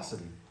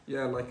 Velocity.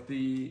 Yeah, like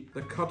the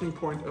cutting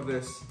point of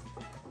this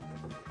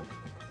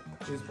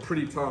is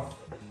pretty tough.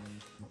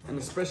 And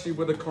especially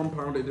with the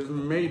compound it is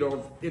made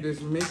of, it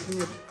is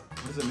making it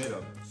What is it made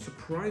of?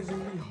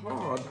 surprisingly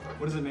hard.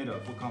 What is it made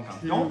of? What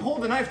compound? Don't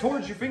hold the knife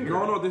towards your finger.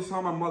 No, this is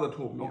how my mother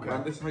told me. Okay.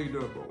 Man. This is how you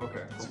do it, bro.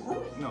 Okay.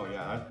 No,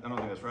 yeah, I don't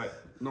think that's right.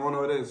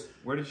 No, it is.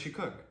 Where did she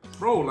cook?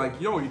 Bro, like,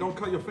 yo, you don't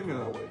cut your finger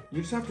that way.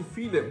 You just have to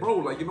feel it, bro.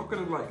 Like, you're not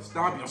gonna, like,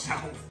 stab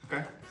yourself.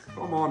 Okay.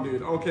 Come on,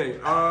 dude. Okay,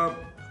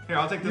 Here,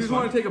 I'll take you this just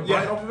one. want to take a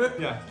bite off of it?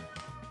 Yeah.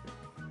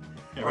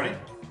 Okay, ready?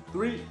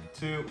 3,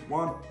 2.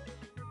 1.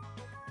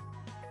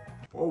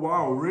 Oh,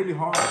 wow, really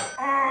hard.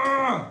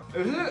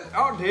 Is it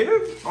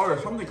outdated? Oh,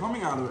 there's something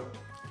coming out of it.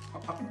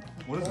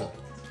 What is it?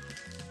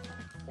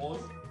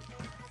 Pause.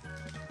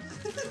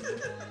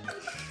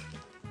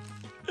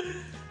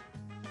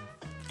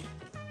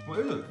 What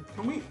is it?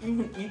 Can we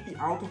even eat the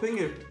outer thing?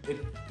 It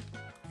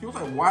feels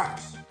like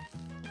wax.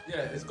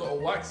 Yeah, it's got a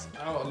wax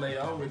outer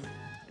layer with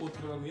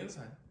watermelon on the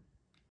inside.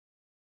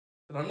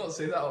 Did I not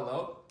say that out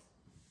loud?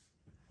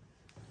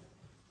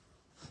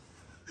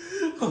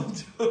 I'm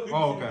joking.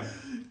 Oh, okay.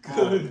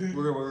 Oh,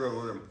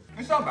 we're good.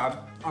 It's not bad.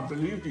 I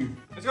believe you.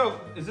 Let's go.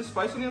 Is this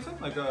spice on the outside?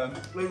 Like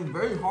It's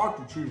very hard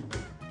to chew.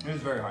 It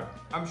is very hard.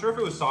 I'm sure if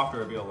it was softer,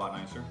 it'd be a lot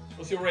nicer.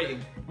 What's your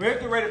rating? We have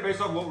to rate it based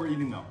on what we're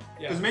eating though.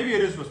 Yeah. Because maybe it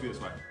is supposed to be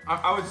this way.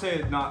 I would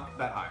say not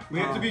that high. We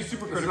have to be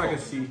super critical. It's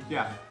like a C.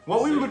 Yeah.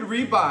 What we would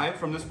rebuy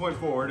from this point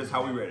forward is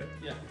how we rate it.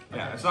 Yeah.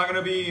 Yeah, it's not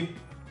gonna be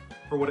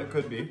for what it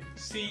could be.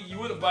 See, you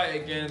wouldn't buy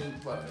it again,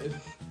 but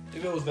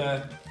if it was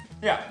there,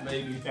 Yeah.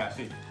 maybe. Yeah,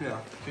 see. Yeah.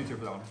 C tier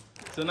for that one.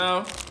 So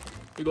now,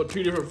 we got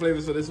 2 different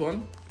flavors for this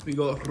one. We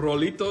got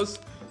Rolitos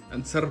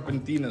and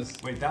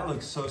Serpentinas. Wait, that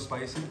looks so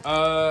spicy.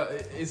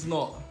 It's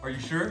not. Are you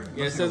sure?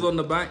 Yeah, it says on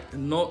the back,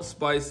 not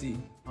spicy.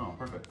 Oh,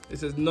 perfect. It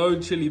says no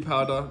chili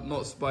powder,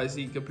 not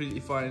spicy, completely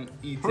fine,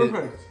 eat it.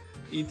 Perfect.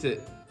 Eat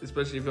it,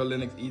 especially if you're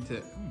Linux, eat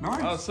it.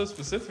 Nice. Oh, it's so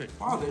specific.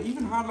 Wow, they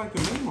even had like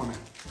a name on it.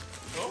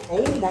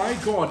 Oh my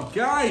god,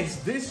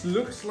 guys, this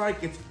looks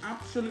like it's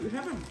absolute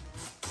heaven.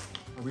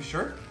 Are we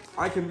sure?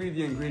 I can read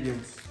the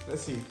ingredients.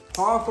 Let's see.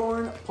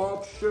 Hawthorn,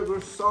 pulp, sugar,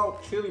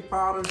 salt, chili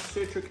powder,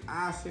 citric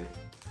acid,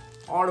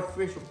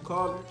 artificial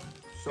color,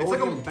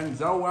 sodium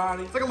benzoate,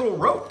 It's like a little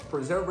rope.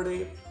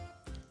 preservative,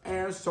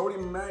 and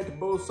sodium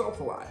maltose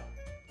sulfide.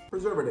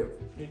 Preservative.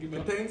 Here, give me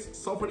a- Contains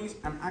sulfides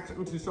and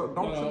accidentally No,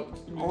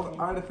 don't all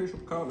artificial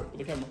color. For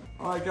the camera.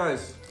 Alright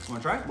guys, You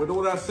wanna try? with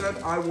all that said,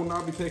 I will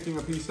not be taking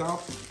a piece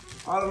out.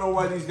 I don't know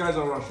why these guys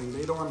are rushing.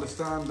 They don't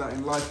understand that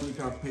in life you need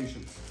to have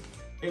patience.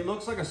 It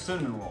looks like a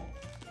cinnamon roll.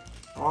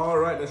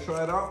 Alright, let's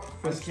try it out.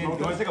 Do you want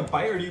to take a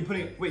bite or do you put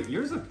it? Wait,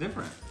 yours look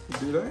different.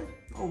 Do they?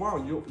 Oh wow,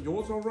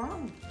 yours are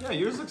round. Yeah,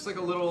 yours looks like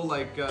a little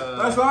like.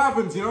 That's what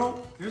happens, you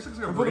know? Yours looks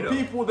like a And for the burrito.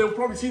 people, they'll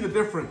probably see the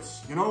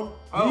difference, you know?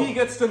 Oh. He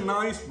gets the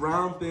nice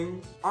round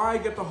things. I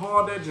get the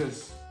hard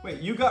edges. Wait,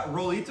 you got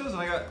Rolitos and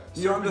I got.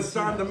 You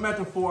understand the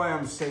metaphor I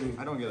am saying?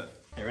 I don't get it.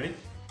 Okay, ready?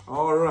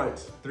 Alright,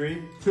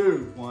 3,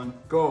 2, 1.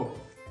 go.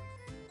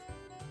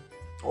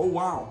 Oh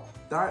wow,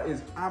 that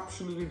is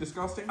absolutely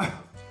disgusting.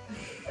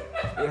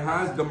 It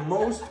has the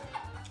most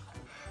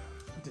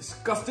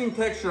disgusting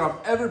texture I've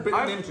ever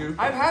bitten into.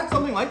 I've had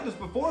something like this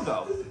before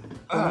though.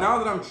 And now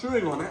that I'm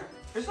chewing on it,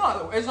 It's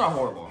not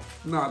horrible.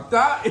 now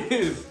that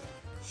is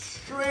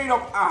straight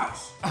up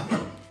ass.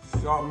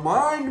 So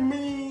mind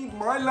me,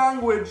 my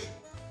language.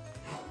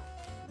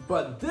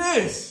 But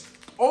this,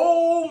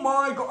 oh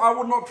my god, I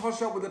would not touch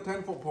that with a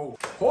 10-foot pole.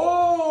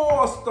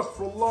 Oh,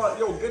 astaghfirullah.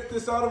 Yo, get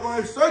this out of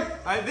my sight.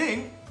 I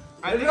think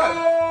Get it I've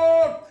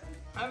out.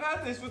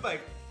 had this with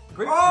like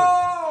grapefruit.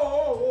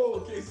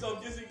 Oh, Okay, so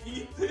I'm guessing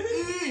eat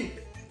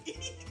it.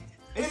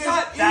 It's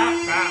not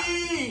that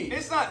bad.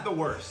 It's not the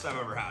worst I've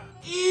ever had.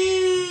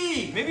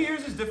 Maybe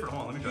yours is different.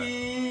 Hold on, let me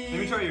try. Let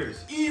me try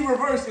yours. E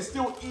reverse is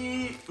still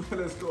E.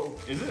 Let's go.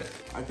 Is it?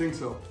 I think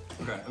so.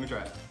 Okay, let me try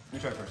it. Let me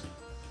try it first.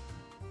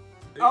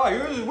 Oh,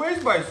 yours is way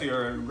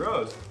spicier and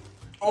gross.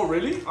 Oh,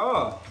 really?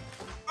 Oh.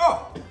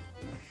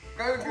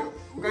 Okay.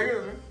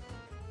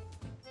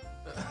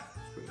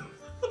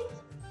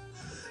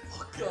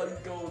 Oh god,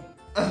 it's gold.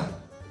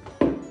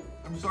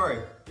 I'm sorry.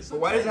 But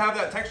why does it have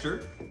that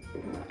texture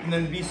and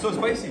then be so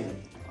spicy?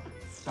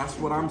 That's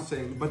what I'm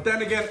saying. But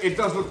then again, it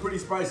does look pretty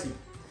spicy.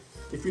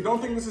 If you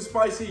don't think this is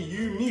spicy,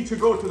 you need to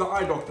go to the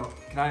eye doctor.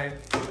 Can I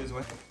throw these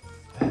away?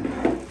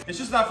 It's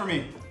just not for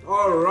me.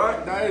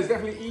 Alright, that is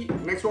definitely E.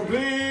 Next one,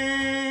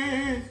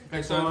 please.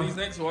 Okay, so these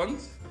next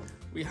ones,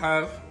 we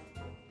have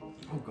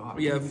Oh god.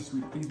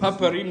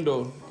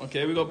 Paparindo.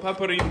 Okay, we got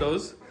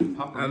Paparindos.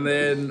 And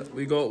then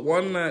we got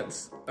one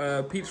that's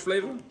peach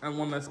flavor and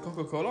one that's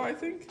Coca-Cola, I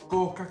think.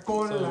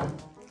 Coca-Cola.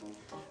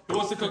 Who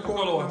wants the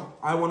Coca-Cola one?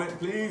 I want it,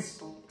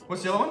 please.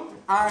 What's the other one?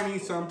 I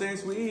need something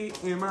sweet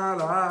in my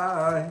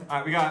life.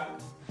 Alright, we got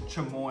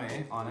chamoy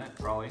on it,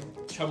 probably.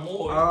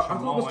 Chamoy. I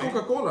thought it was Chamoy.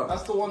 Coca-Cola.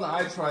 That's the one that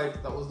I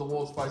tried. That was the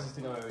world's spiciest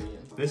thing I've ever eaten.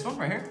 This one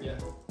right here? Yeah.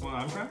 One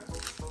I'm trying?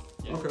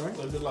 Yeah. Okay.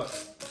 So good luck.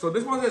 So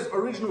this one says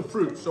original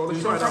fruit, so let's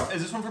Is try it out.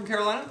 this one from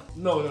Carolina?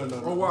 No.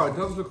 Oh wow, it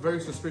does look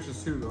very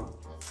suspicious too though.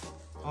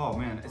 Oh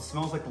man, it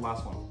smells like the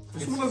last one.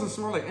 This one doesn't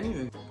smell like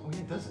anything. Oh yeah,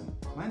 it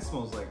doesn't. Mine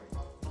smells like.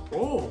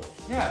 Oh,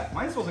 Yeah,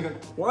 mine smells like a.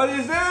 what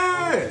is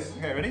this?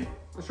 Okay, ready?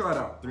 Let's try it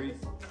out. 3,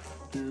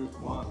 2,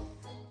 1.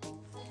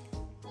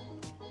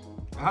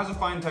 It has a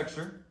fine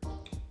texture.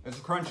 It's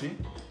crunchy.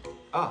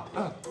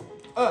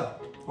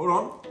 Hold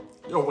on.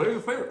 Yo, what is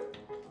your favorite?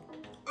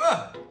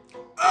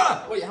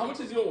 Wait, how much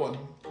is your one?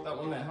 That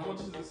one there. How much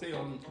does it say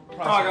on price?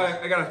 Oh,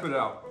 I gotta spit it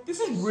out. This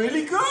is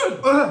really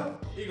good.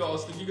 Here you go,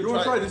 Austin. You can You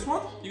want to try try it. this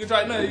one? You can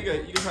try it. No, you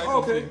can try it. Oh,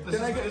 okay.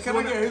 completely. Can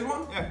I get his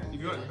one? Yeah, if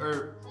you want,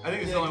 or I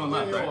think it's Yeah, the only one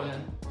left, your right? one,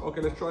 yeah.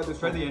 Okay, let's try this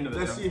Try one. the end of it,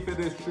 Let's yeah. see if it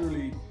is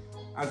truly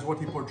as what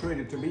he portrayed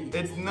it to be.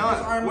 It's not.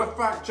 Because I'm a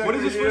fact checker What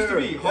is it supposed to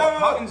be? here.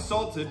 Hot and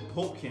salted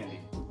pulp candy.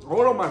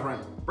 Hold on, my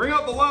friend. Bring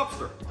out the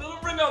lobster.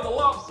 Don't bring out the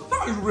lobster.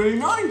 That is really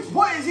nice.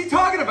 What is he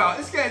talking about?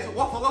 This guy's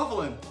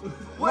waffling.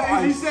 What No,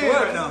 is he I saying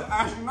swear, right this now? is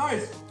actually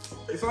nice.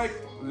 It's like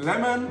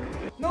lemon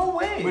No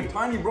way. with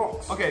tiny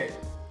rocks. Okay,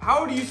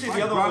 how do you say Like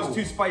the other one was gravel.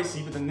 too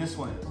spicy, but then this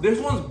one is? This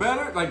one's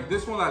better. Like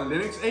this one that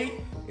Linux ate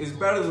is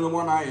better than the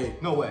one I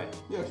ate. No way.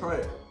 Yeah, try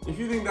it. If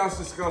you think that's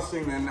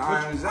disgusting, then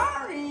I'm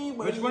sorry.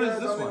 But which one is there's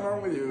this nothing one?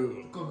 wrong with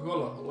you.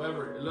 Coca-Cola,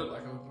 whatever. It looked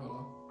like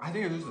Coca-Cola. I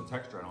think it's just the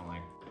texture I don't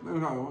like. Maybe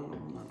not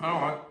one. I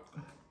don't like.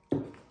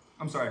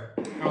 I'm sorry.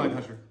 I don't like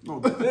texture. No,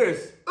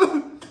 this.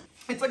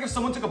 It's like if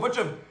someone took a bunch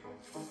of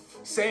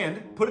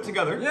sand, put it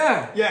together.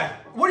 Yeah. Yeah.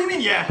 What do you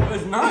mean, yeah?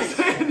 It's nice.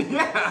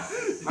 Yeah.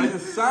 Like the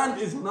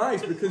sand is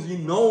nice because you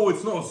know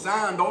it's not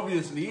sand,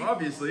 obviously.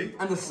 Obviously.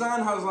 And the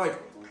sand has like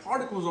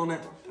particles on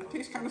it that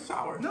taste kind of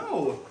sour.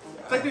 No.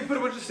 It's like they put a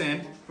bunch of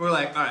sand. We're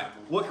like, all right,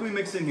 what can we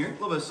mix in here? A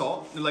little bit of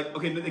salt. They're like,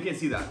 okay, no, they can't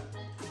see that.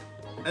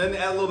 And then they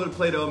add a little bit of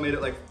Play-Doh, made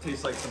it like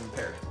taste like some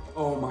pear.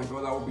 Oh my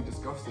god, that would be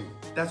disgusting.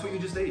 That's what you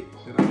just ate.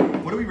 Did I?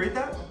 What do we rate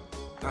that?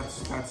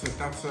 That's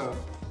a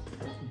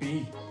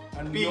B.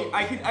 And B. you're-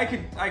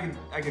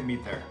 I could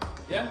meet there.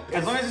 Yeah?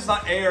 As long as it's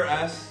not A or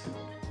S,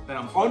 then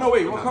I'm. Oh no,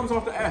 wait, what I'm comes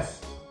after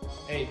S?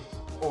 A.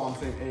 Oh, I'm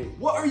saying A.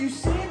 What are you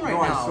saying right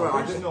No, now? I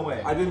swear, There's no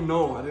way. I didn't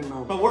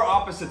know. But we're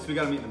opposites. We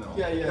gotta meet in the middle.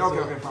 Yeah, yeah. Yeah, okay,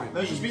 so- okay, fine.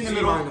 Let's just be in the C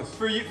middle. minus.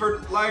 For you, for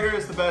Lager,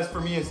 it's the best.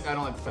 For me, it's I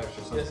don't like the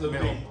texture. So Yeah, it's so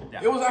middle. B.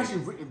 Yeah. It was actually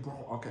really, bro.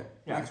 Okay.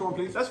 Yeah. Next one,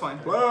 please. That's fine.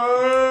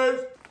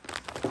 Please.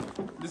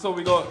 This one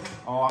we got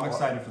Oh, I'm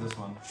excited for this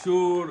one.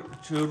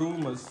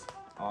 churumas.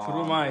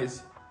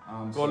 Churumais.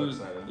 I'm Got so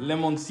excited.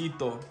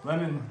 lemoncito.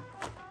 Lemon.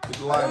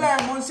 With lime.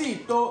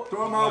 Lemoncito,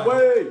 throw my Lime.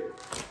 way.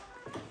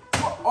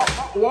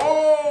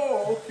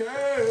 Whoa,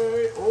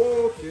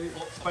 okay.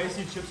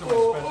 Spicy chips are my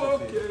Oh,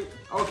 specialty. okay.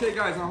 Okay,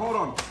 guys, now hold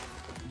on.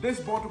 This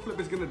bottle flip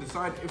is gonna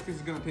decide if this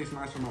is gonna taste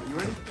nice or not. You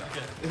ready?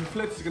 Okay. If it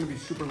flips, it's gonna be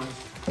super nice.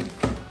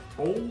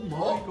 Oh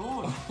my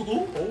god.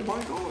 Oh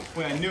my god.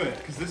 Wait, I knew it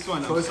because this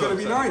one. So I'm it's gonna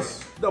be excited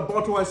nice. The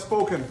bottle has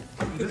spoken.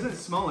 for. It doesn't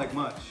smell like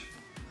much.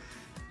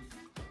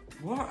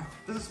 What?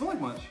 Doesn't smell like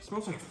much. It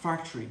smells like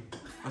factory.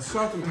 A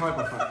certain type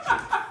of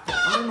factory.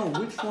 I don't know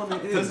which one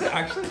it is. Does it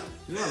actually?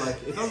 Yeah, like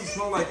it doesn't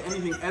smell like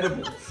anything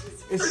edible.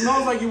 It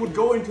smells like you would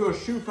go into a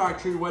shoe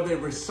factory where they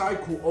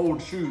recycle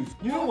old shoes.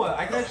 You know what?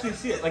 I can actually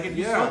see it. Like if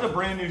you Yeah. smelled a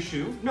brand new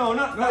shoe. No,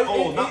 not No,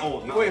 old. it- Not it-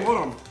 old. Not Wait, old. hold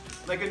on.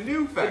 Like a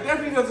new It factory.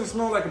 definitely doesn't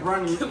smell like a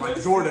brand new,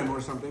 like Jordan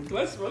or something. Can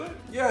I smell it?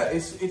 Yeah,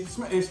 it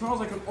smells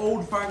like an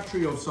old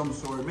factory of some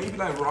sort. Maybe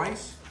like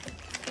rice.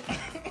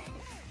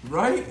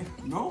 Right?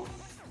 No?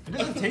 It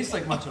doesn't taste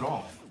like much at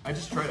all. I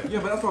just tried it. Yeah,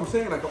 but that's what I'm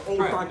saying, like an old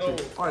Try it. factory.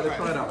 No. All right, let's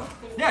Try try it. it out.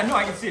 Yeah, no,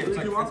 I can see it. It's, Three,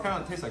 like, two, one. it's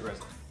kind of tastes like rice.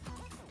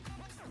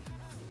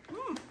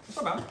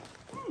 It's not bad.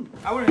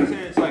 I wouldn't say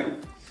it's like.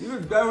 You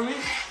should definitely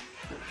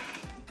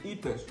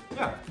eat this.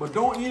 Yeah. But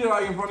don't eat it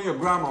like in front of your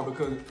grandma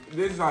because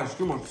this has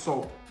too much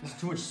salt. There's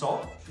too much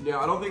salt. Yeah,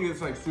 I don't think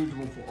it's like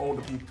suitable for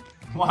older people.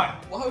 Why?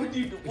 Why would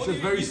you? What just do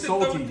you, very you said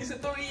salty. You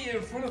said don't eat it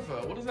in front of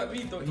her. What does that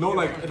mean? Don't eat No, it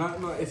like in front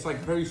of her? it's like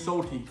very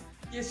salty.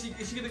 Yeah, is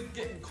she gonna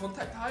get in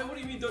contact high? What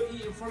do you mean don't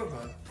eat it in front of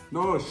her?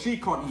 No, she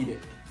can't eat it.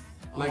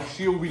 Like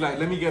she'll be like,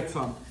 let me get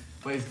some,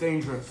 but it's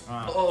dangerous.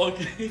 Oh,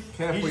 okay.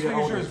 Careful He's your making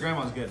sure elders. his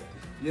grandma's good.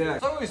 Yeah,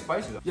 It's not really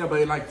spicy though. yeah, but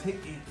it like it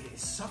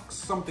sucks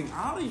something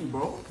out of you,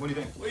 bro. What do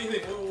you think? What do you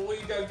think? What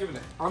are you guys giving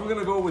it? I'm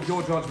gonna go with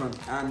your judgment,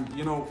 and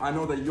you know I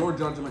know that your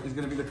judgment is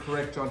gonna be the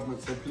correct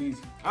judgment. So please,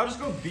 I'll just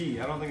go B.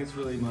 I don't think it's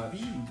really much. B.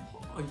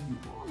 What are you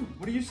on?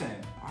 What are you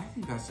saying? I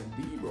think that's a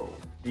D, bro.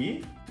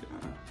 D?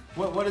 Yeah.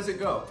 What does it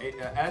go?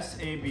 S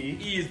A B.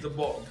 E is the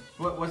bottom.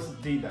 What's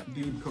D then?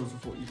 D becomes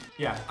before E.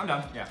 Yeah, I'm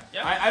done. Yeah.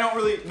 Yeah? I don't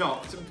really.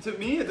 No. To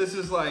me, this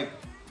is like.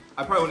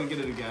 I probably wouldn't get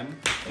it again.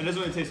 It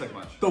doesn't really taste like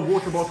much. The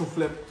water bottle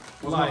flip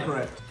was Lie. not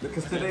correct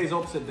because today is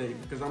opposite day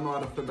because I'm not allowed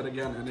to flip it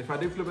again. And if I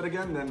do flip it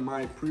again, then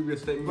my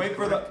previous statement Wait was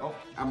for the. correct, Oh.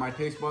 and my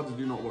taste buds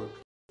do not work.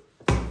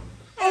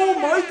 Oh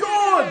my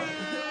god!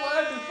 It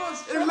landed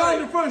first It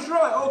landed first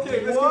try.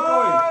 Okay, let's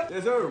What? keep going.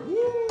 Yes, sir.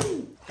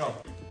 Woo! Go.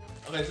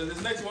 Okay, so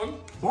this next one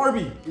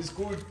Barbie. is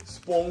called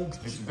Sponge.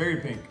 It's very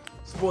pink.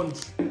 Sponge.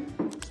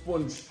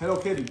 Sponge. Hello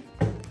Kitty.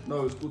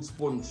 No, it's called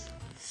Sponge.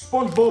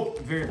 SpongeBob.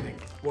 Very pink.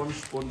 Sponge,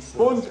 sponge,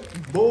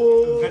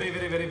 SpongeBob. Very,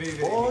 very, very, very, very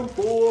pink.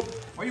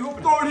 SpongeBob. Why are you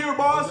opening? Throw it here,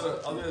 boss.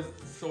 I'm gonna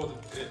show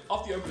it.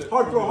 After you open it.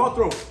 Hard throw, hard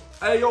throw.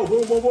 Hey yo,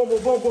 boom, boom, boom,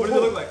 boom, boom, boom. What does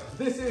it look like?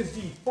 This is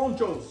the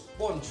Ponchos.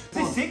 Sponge.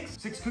 Say six?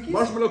 6 cookies?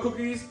 Marshmallow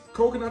cookies,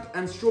 coconut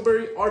and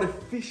strawberry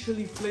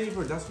artificially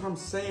flavored. That's what I'm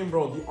saying,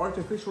 bro. The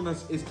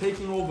artificialness is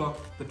taking over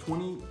the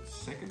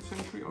 22nd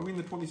century. Are we in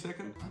the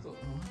 22nd? I don't know.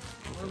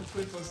 We're in the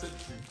 21st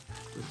century.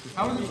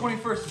 How was the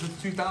 21st?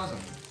 It's 2000.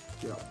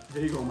 Yeah.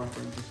 Here you go, my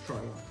friend. Just try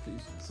it out,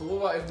 please. So what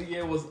about if the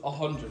year was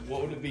 100?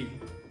 What would it be?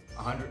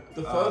 100.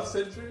 The first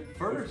century?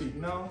 First?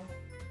 No.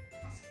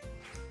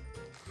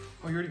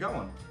 Oh, you already got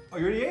one. Oh,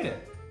 you already ate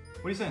it.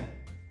 What are you saying?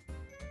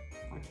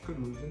 I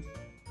couldn't resist.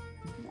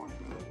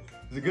 Marshmallows.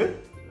 Is it good?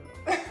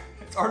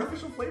 It's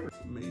artificial flavor. It's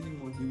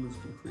amazing what humans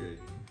can create.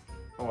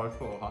 Oh, I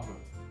feel hot.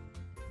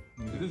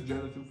 It is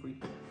gelatin free.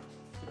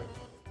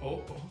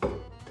 Oh,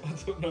 I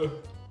don't know.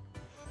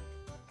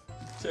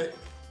 Check.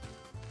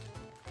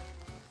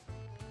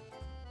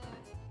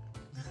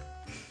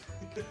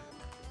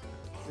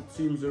 It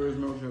seems there is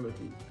no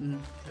gelatin.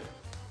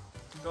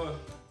 Go on.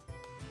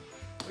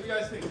 What do you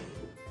guys think?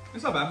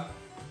 It's not bad.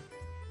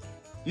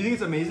 You think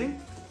it's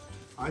amazing?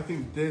 I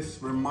think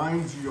this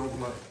reminds you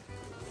of like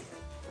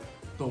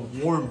the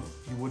warmth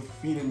you would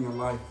feel in your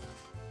life.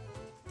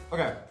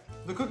 Okay,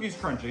 the cookie's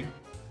crunchy.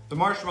 The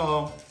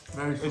marshmallow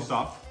Very is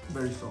soft.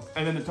 Very soft.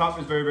 And then the top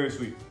is very, very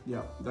sweet.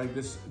 Yeah, like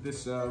this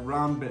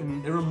round bit.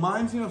 It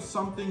reminds me of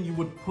something you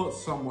would put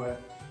somewhere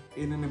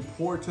in an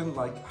important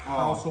like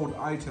household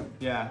item.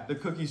 Yeah, the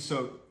cookie's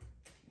so...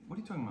 What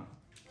are you talking about?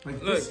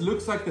 Like this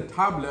looks like the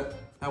tablet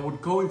that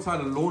would go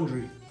inside a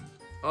laundry.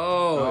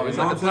 Oh, it's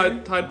like a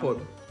Tide Pod.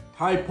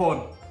 Tide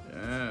Pod.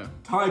 Yeah.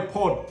 Tide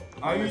Pod.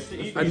 I used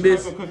to eat And these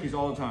this- type of cookies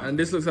all the time. And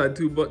this looks like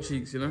 2 butt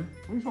cheeks, you know?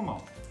 What are you talking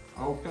about?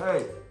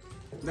 Okay.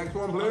 Next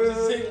one, I'm please.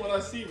 just saying what I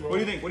see, bro. What do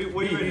you think? What do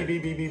you rate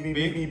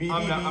it?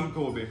 I'm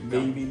cool with B.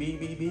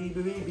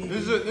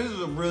 This is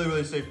a really,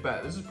 really safe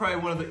bet. This is probably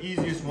one of the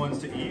easiest ones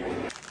to eat.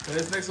 So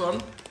this next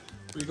one,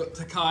 we got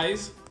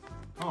Takai's,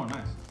 Oh, nice.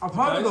 I've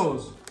heard of Guys.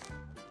 those.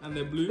 and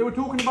they're They blue. were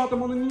talking about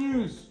them on the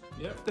news.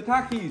 Yep. The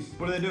Takis.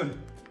 What are they doing?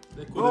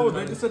 They're Oh, called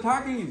they're just the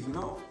Takis, you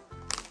know?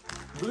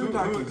 Blue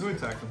Takis. Who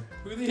attacked them?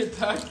 Who are they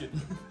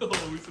attacking? Oh,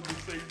 we said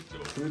the same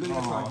joke. Who are they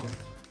attacking?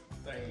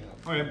 Damn.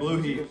 Oh yeah,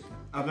 blue heat.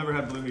 I've never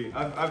had blue heat.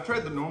 I've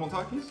tried the normal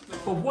Takis.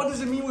 But what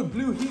does it mean with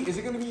blue heat? Is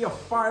it going to be a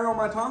fire on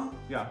my tongue?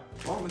 Yeah.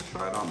 Well, let's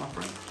try it on, my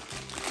friend.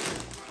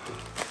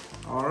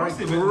 All right, Must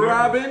be a bit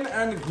grab in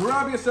and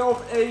grab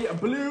yourself a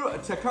blue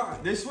Takai.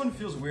 This one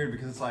feels weird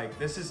because it's like,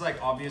 this is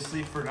like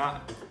obviously for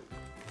not...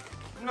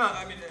 No,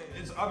 I mean,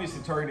 it's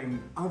obviously targeting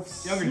I've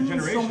younger seen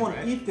generation, someone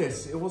right? eat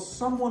this. It was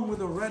someone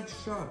with a red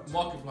shirt.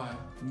 Markiplier.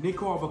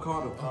 Nico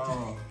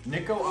Avocado.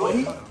 Nico.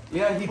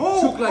 Yeah, he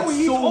Oh, took like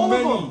he ate so all of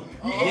many. them.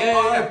 He ate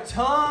Yeah, a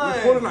ton.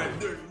 He put it like,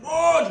 there's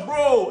much,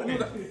 bro. And he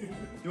was like,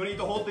 You want to eat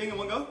the whole thing in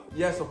one go?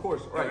 yes, of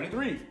course. All right, Ready?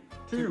 3,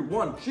 2,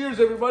 1. Cheers,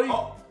 everybody.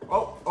 Oh.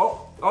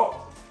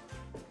 Oh.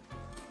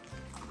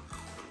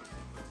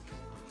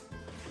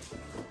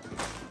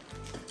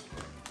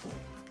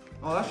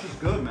 Oh, that's just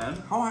good, man.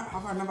 How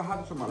have I never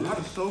had this in my This life?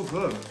 is so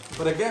good.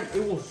 But again,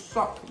 it will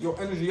suck your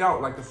energy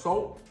out like the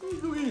salt.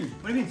 What do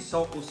you mean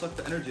salt will suck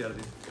the energy out of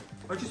you?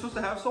 Aren't you supposed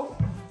to have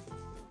salt?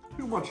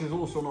 Too much is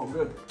also not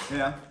good.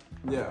 Yeah.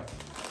 Yeah,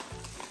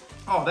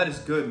 Oh, that is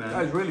good, that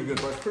man. is really good,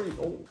 but it's pretty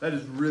old. That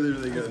is really,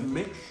 really Just good.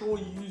 make sure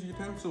you use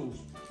utensils.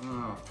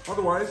 Oh.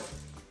 Otherwise,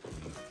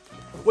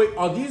 wait,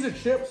 are these the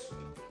chips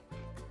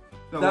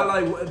No, that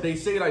what? like they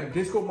say like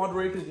disco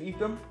moderators eat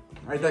them?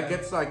 Right, that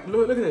gets like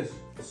look at this.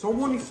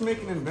 Someone needs to make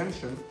an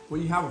invention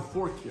where you have a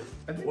fork here.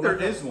 I think Well, there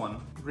like is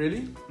one.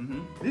 Really?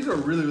 These are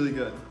really, really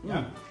good.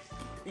 Yeah.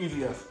 Easy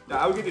yes. Yeah,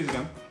 I would get these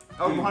again.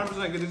 I would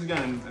 100% get these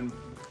again and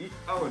eat.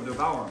 I would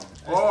devour them.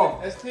 Oh.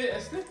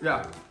 Este?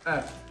 Yeah.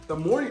 The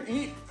more you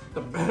eat,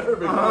 the better it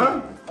becomes.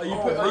 Uh-huh. Are you,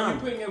 Oh, are you man.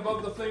 putting it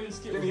above the flaming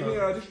skittles? Can you give me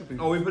a tissue, please?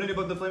 Oh, we putting it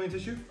above the flaming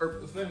tissue? Or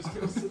The flaming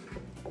skittles.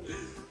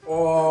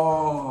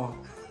 Oh.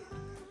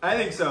 I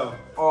think so.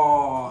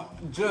 Oh,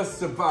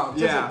 just about.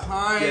 Just Yeah. a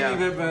tiny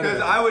bit better.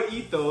 Because I would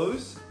eat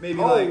those maybe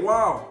oh,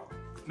 wow.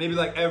 maybe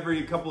like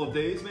every couple of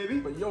days, maybe.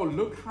 But yo,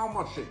 look how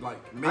much it like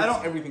makes I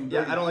don't everything Yeah,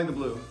 dirty. I don't like the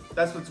blue.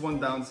 That's what's one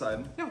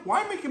downside. Yeah,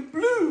 why make it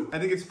blue? I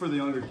think it's for the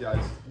younger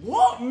guys.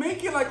 What?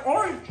 Make it like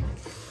orange.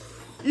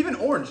 Even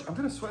orange. I'm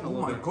kind of sweating a Oh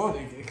little my bit. god,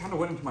 it kind of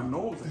went into my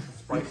nose.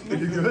 Spicy.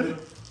 You good?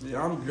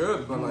 Yeah, I'm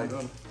good, but like,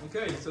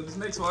 Okay, so this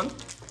next one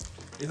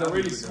is a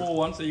really small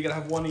one, so you're gonna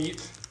have one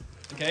each.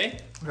 Okay?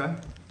 Okay.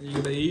 And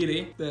you're gonna eat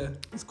it. There.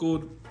 It's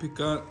called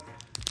pica.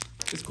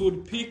 It's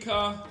called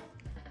pica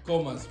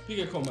comas.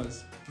 Pica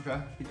comas. Okay.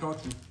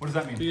 Pikachu. What does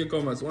that mean? Pica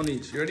comas. One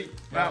each. You ready?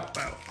 Yeah. Bow,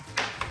 bow.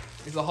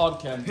 It's a hard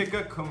can.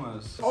 Pica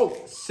Kumas. Oh,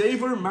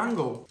 savor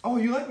mango. Oh,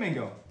 you like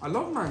mango? I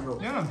love mango.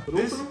 Yeah. But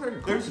also looks like a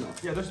coconut.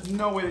 There's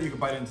no way that you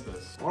could bite into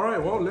this. All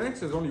right, well, Lennox,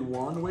 there's only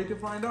one way to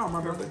find out, my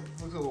brother.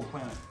 Looks like a little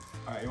planet.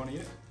 All right, you want to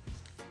eat it?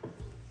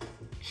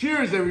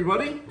 Cheers,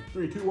 everybody.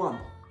 3, 2, 1.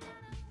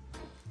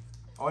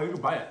 Oh, you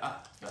can bite it.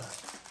 Ah.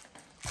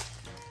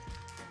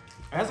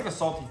 It has like a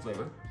salty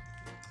flavor.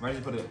 Right as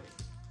you put it,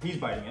 he's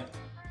biting it.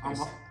 I'm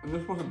just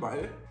supposed to bite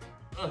it.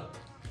 I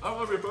don't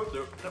know if you're supposed to.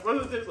 What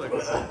does it taste like?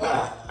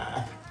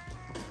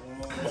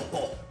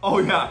 Oh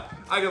yeah,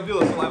 I can feel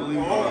the saliva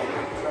leaving.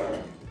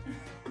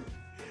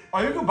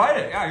 Oh, you can bite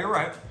it. Yeah, you're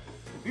right.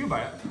 You can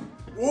bite it.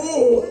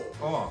 Oh!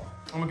 Oh,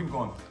 I'm gonna keep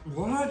going.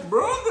 What,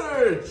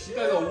 brother? You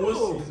guys are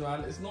wussies,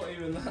 man. It's not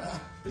even that.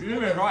 You didn't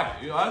even try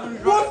it. You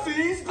haven't tried it.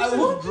 Pussies! This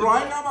is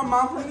drying out my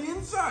mouth from the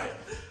inside.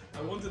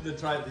 I wanted to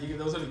try it, but there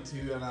was only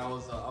 2 and I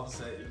was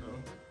upset, you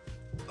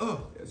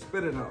know. Yeah,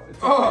 spit it out. It's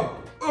Oh.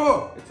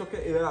 okay. It's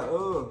okay. Yeah.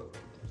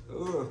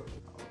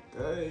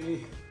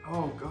 Okay.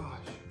 Oh gosh,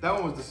 that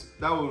one was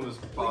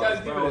You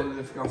guys give That it was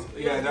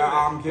disgusting. Yeah, Yeah,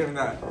 I'm giving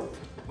that.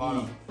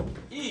 bottom.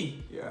 E.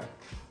 Yeah.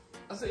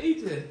 I said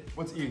eat it.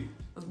 What's E?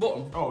 That's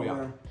bottom. Oh yeah.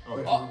 Yeah. Oh,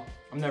 yeah. Oh.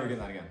 I'm never getting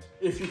that again.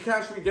 If you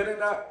catch me getting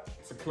that,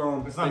 it's a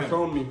clone. It's not They him.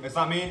 cloned me. It's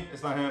not me.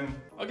 It's not him.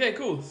 Okay,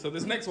 cool. So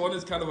this next one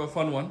is kind of a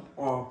fun one.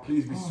 Oh,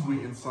 please be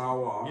sweet and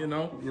sour. You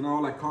know? You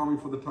know, like calming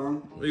for the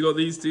tongue. We got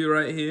these 2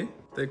 right here.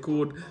 They're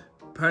called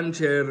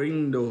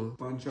Pancherindo.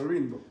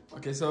 Pancharindo.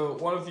 Okay, so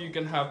one of you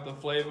can have the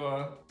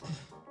flavor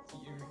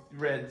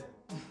red,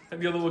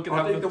 and the other one can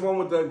I'll have take the one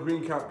with the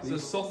green cap, it's a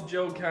please. soft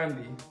gel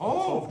candy.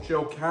 Oh, Soft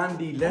gel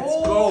candy. Let's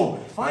Oh, go.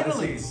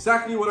 finally. That's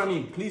exactly what I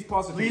need. Please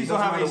pass it. to me. please don't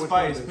Doesn't have any matter which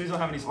one it spice. is. Please don't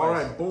have any spice. All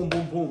right. Boom,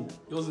 boom, boom.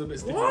 Yours is a bit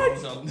sticky.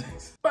 What? on the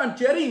next.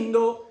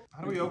 Pancherindo.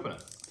 How do we open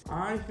it?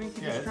 I think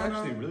you Yeah, just it's kind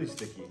actually of... really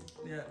sticky.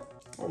 Yeah.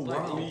 Oh, It's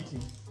like wow.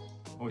 leaking.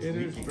 Oh, it's It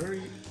is leaking.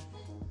 very...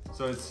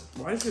 So it's,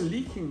 Why is it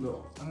leaking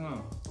though? I don't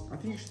know. I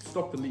think you should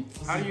stop the leak.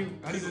 How do you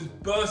This is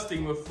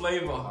bursting with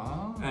flavor.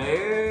 Oh.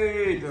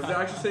 Hey, does it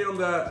actually say on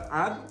the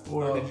ad?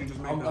 Or did you just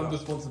make that I'm up?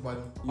 just sponsored by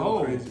them. You're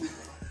Oh. crazy.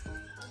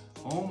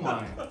 Oh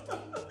my.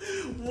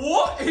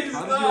 What is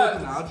How did you open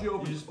that? it? How did you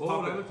open You just Oh,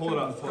 pop that it, looks pull it good.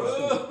 up. Pull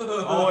it up.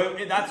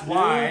 Oh, that's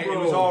why Yeah, it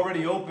was bro.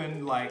 already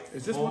open. Like,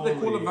 Is this what they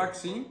call a holy-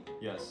 vaccine?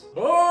 Yes.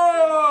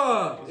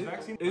 Oh! Is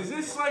vaccine- Is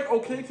this like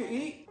okay to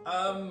eat?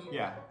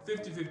 Yeah.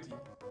 50-50.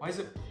 Why is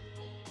it?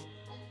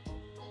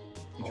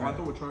 You Oh, try I it?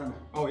 thought we're trying it.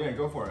 Oh yeah,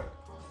 go for it.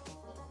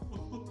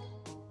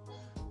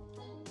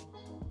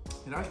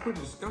 That's pretty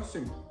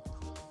disgusting. It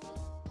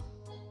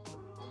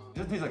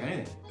doesn't taste like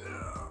anything.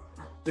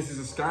 This is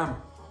a scam.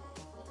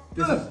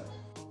 This is.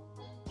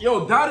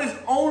 Yo, that is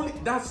only.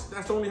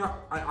 That's only how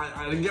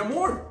I didn't get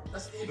more.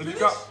 That's it. Let's Finish?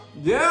 go.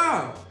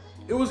 Yeah,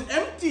 it was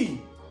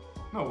empty.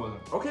 No, it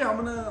wasn't. Okay, I'm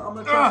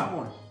gonna try some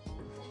more.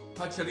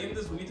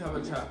 Pachalindas, we need to have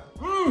a chat.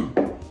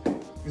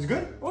 Is it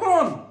good? Hold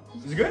on.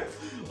 Is it good?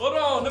 Hold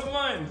on, never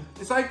mind.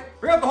 It's like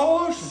Bring out the whole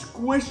ocean.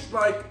 squished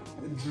like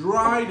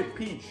dried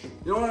peach.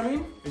 You know what I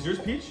mean? Is yours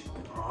peach?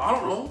 I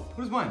don't know.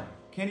 What is mine?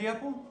 Candy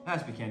apple? It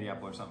has to be candy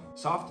apple or something.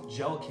 Soft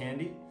gel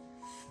candy?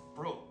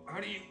 Bro, how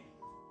do you...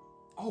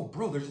 Oh,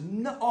 bro, there's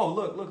no... Oh,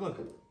 look.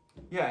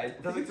 Yeah, it I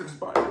think doesn't... it's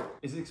expired.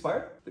 Is it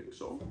expired? I think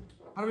so.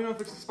 How do we know if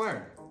it's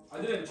expired?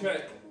 I didn't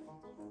check.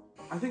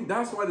 I think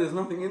that's why there's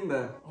nothing in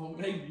there. Oh,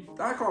 maybe.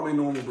 That can't be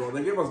normal, bro.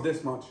 They give us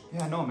this much.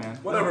 Yeah, no, man.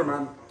 Whatever,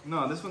 man.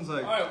 No, this one's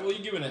like... Alright, what are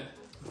you giving it?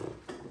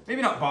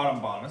 Maybe not bottom.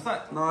 It's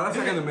not... No, that's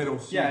like in the middle.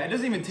 Yeah, it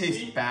doesn't even taste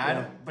See? bad,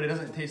 Yeah. but it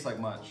doesn't taste like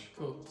much.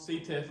 Cool. C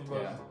tier for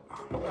both.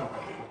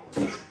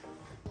 Yeah.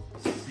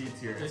 C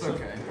tier. It's so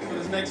okay. For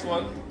this next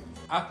one,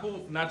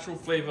 apple natural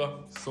flavor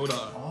soda.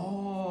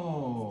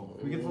 Oh,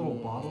 can we get the little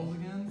bottles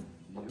again?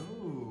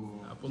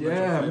 Yo. Apple Yeah,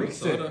 natural flavor mix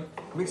soda.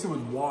 it. Mix it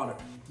with water.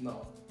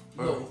 No.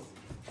 Oh. No.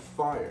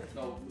 Fire.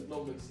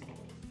 No mixing.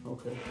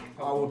 Okay.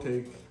 I will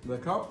take the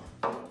cup.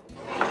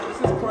 This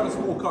is quite a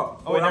small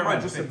cup. Oh, Or wait, am never I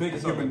mind. just a big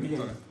It's human okay. It's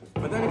being? okay.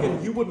 But then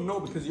again, you wouldn't know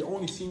because you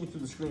only see me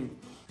through the screen.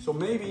 So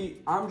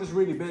maybe I'm just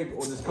really big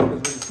or this cup is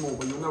really small,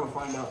 but you'll never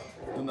find out.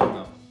 You'll never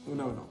know. You'll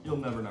never know. You'll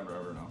never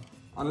ever know.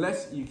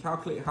 Unless you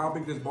calculate how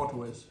big this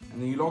bottle is,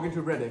 and then you log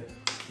into Reddit,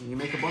 and you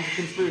make a bunch of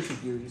conspiracy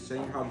theories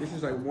saying how this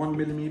is like 1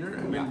 millimeter,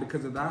 and then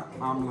because of that,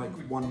 I'm like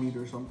 1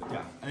 meter or something.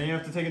 Yeah, and then you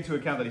have to take into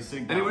account that he's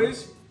sitting down.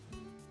 Anyways,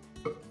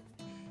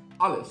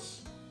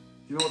 alles.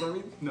 Do you know what that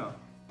means? No,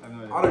 I have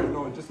no idea. I don't even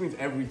know. It just means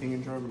everything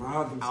in German. I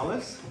heard them say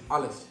Alice?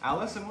 alles.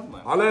 Alice and what am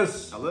I?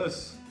 Alles.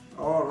 Alice.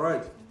 All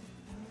right.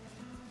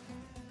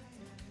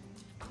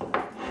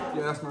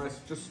 Yeah, that's nice.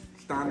 Just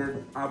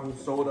standard apple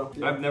soda.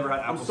 Yeah. I've never had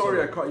apple I'm sorry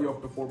soda. I cut you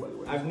off before, by the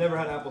way. I've never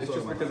had apple It's soda.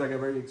 just in my because life. I get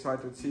very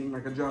excited seeing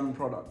like a German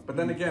product. But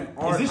then again,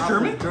 are this apples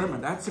German?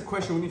 German? That's the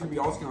question we need to be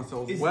asking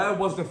ourselves. Is- Where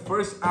was the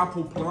first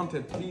apple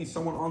planted? Please,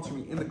 someone answer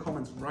me in the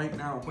comments right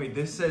now. Wait,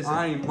 this says...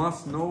 I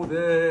must know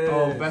this.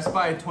 Oh, Best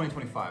Buy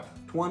 2025.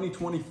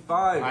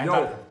 2025. I Yo,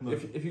 thought- look.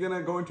 if you're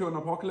gonna go into an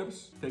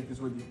apocalypse, take this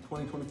with you.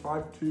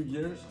 2025, 2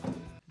 years,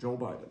 Joe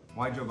Biden.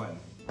 Why Joe Biden?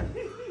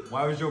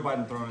 Why was Joe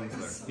Biden thrown into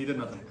there? He did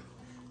nothing.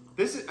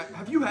 This is...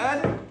 Have you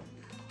had...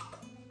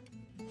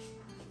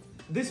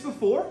 this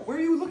before? Where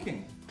are you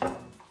looking?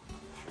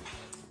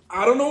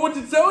 I don't know what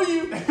to tell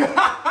you.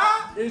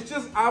 It's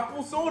just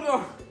apple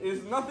soda.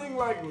 It's nothing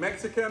like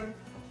Mexican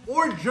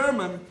or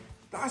German.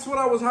 That's what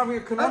I was having a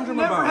I've conundrum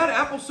never about. had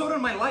apple soda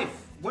in my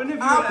life. When have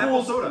you had apple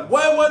Apples, soda?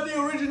 where they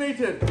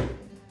originated?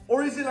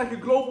 Or is it like a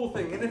global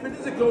thing? And if it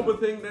is a global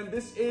thing, then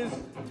this is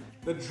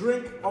the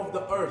drink of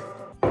the earth.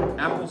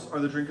 Apples are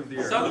the drink of the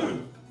earth.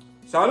 Salud.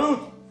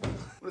 Salud.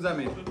 What does that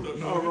mean? I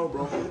don't know,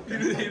 bro. You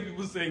didn't hear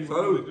people saying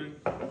Salud.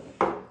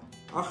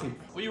 Achi.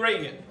 What are you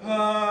rating it?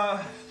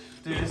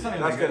 Dude, it's not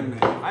even That's that good.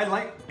 getting an I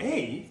like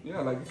A. Yeah,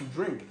 like it's a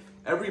drink.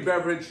 Every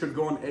beverage should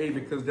go on A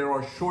because there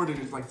are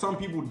shortages. Like some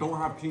people don't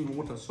have clean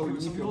water, so you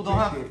Some need people to don't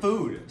have appreciate.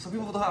 food. Some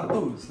people don't have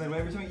food. So then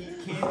every time you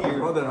eat candy or...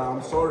 Brother,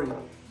 I'm sorry.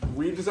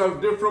 We just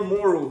have different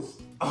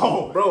morals.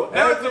 Oh, Bro,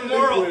 now it's a every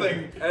moral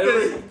liquid, thing.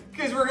 every-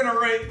 Because we're gonna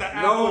rate the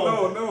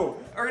apple. No.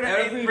 We're gonna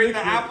Every rate the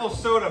liquid- apple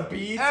soda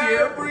B tier.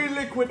 Every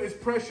liquid is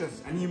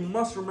precious, and you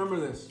must remember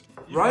this.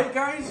 Right,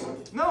 guys?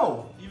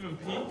 No. Even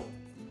P?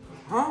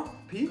 Huh?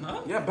 Pete?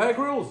 Huh? Yeah, Bear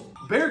Grylls.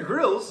 Bear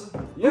Grylls?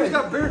 Yeah, Who's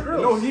got Bear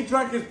Grylls? No, he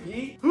drank his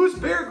pee. Who's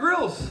Bear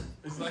Grylls?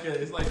 It's like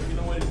you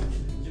know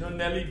when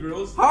Nelly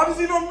Grills? How does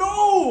he not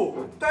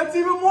know? That's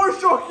even more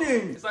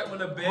shocking. It's like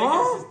when a bear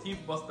Huh? gets his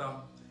teeth bust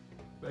down.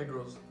 Bear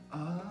Grylls.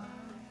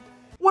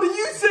 What are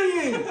you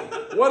saying?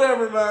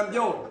 Whatever, man.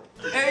 Yo,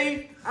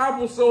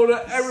 apple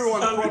soda.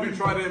 Everyone's probably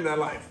tried it in their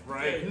life,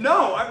 right?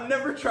 No, I've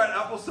never tried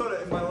apple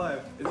soda in my life.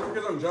 Is it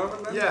because I'm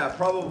German, man? Yeah,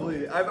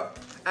 probably.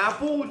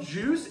 Apple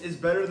juice is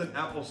better than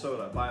apple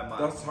soda by a mile.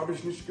 Das habe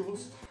ich nicht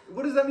gewusst.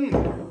 What does that mean?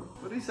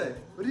 What did he say?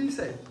 What did he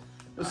say?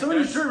 If someone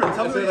who's guess- German,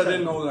 tell I me said what I he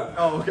didn't said. know that.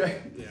 Oh,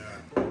 okay.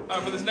 Yeah.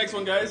 For this next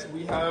one, guys,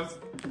 we have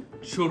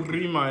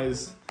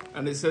churrimais,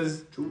 and it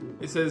says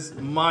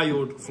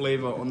mild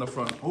flavor on the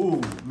front.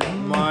 Ooh.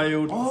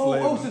 Mild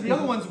flavor. Oh, so the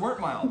other ones weren't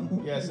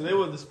mild. Yeah, so they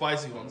were the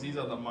spicy ones. These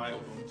are the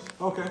mild ones.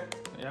 Okay.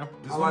 Yeah.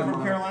 This I one like from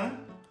mine. Carolina?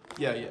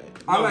 Yeah, yeah.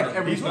 I No, like no,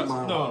 everything these ones?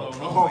 mild. No,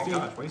 Oh Coffee. my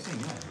gosh, what are you saying?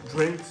 Yeah.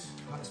 Drinks.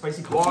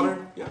 Spicy coffee?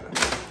 Water. Yeah.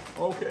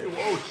 Okay,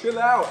 whoa, chill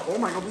out. Oh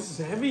my god, this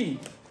is heavy.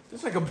 This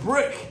is like a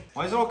brick.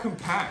 Why is it all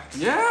compact?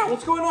 Yeah,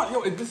 what's going on?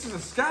 Yo, this is a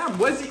scam.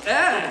 Where's the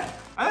air?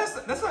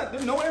 That's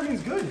not, no air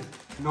means good.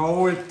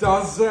 No, it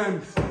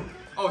doesn't.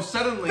 Oh,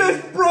 suddenly.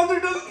 This brother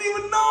doesn't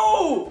even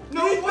know.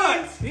 No,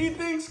 what? He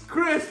thinks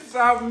crisps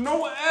have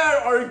no air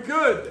are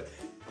good.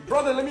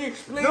 Brother, let me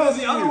explain No, this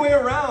the to other you. way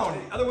around.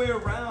 The other way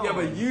around. Yeah,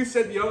 but you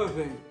said the other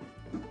thing.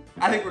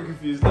 I think we're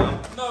confused now.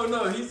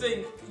 No, he's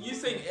saying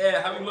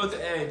air, having loads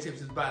of air in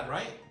chips is bad,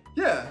 right?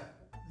 Yeah.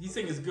 He's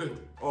saying it's good.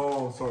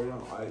 Oh, sorry,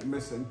 no, I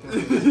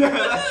misinterpreted.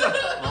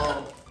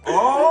 Let's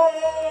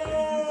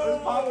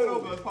Oh! pop it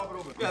open. Let's pop it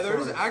open. Yeah, there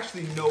is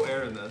actually no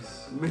air in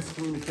this.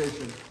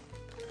 Miscommunication.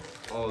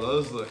 Oh,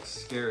 those look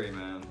scary,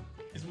 man.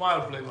 It's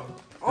mild flavor.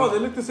 Oh, they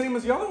look the same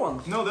as the other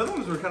ones. No, the other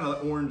ones were kind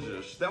of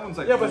orangish. That one's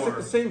like Yeah, but it's more...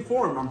 like the same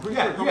form. I'm pretty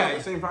Yeah, sure it comes yeah. out of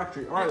the same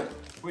factory. All right.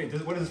 Wait,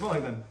 what does it smell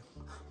like then?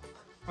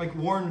 Like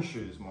worn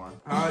shoes more.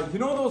 You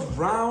know those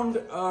round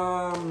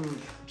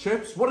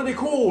chips? What are they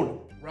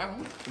called?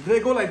 Round? They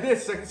go like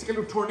this. It's like a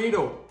little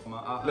tornado.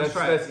 Let's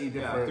try let's it. eat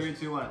it Yeah, first. 3,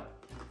 2, 1.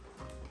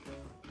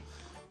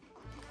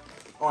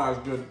 Oh,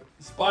 that's good.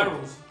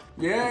 Spirals.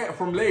 Yeah,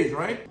 from Lay's,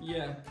 right?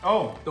 Yeah.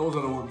 Oh, Those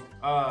are the ones.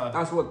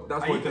 That's what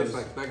I it eat tastes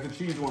those. like the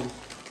cheese ones.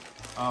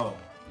 oh.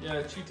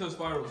 Yeah, Cheeto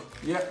spirals.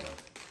 Yeah,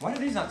 Why do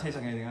these not taste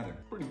like anything either?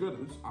 pretty good.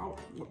 It's out.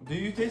 Do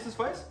you taste the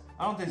spice?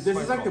 I don't taste This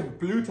the is spice like the at all.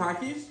 blue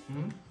Takis.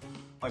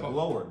 Like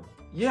lowered.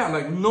 Yeah,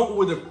 like not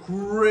with a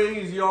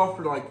crazy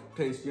after like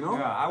taste, you know?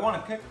 Yeah, I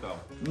want a kick though.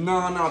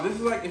 No, this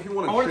is like if you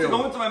want I to want it to chill.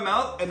 go into my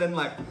mouth and then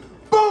like,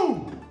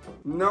 boom!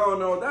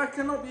 No, that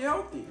cannot be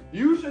healthy.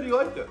 You said you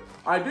liked it.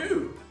 I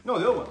do, No,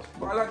 the other ones.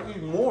 but I like to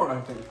eat more. I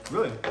think.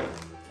 Really?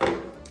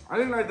 I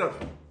didn't like the.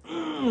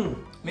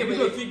 Maybe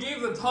if you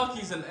gave the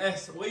Takis an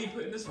S, where are you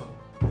putting this one?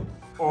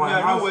 Oh, Yeah,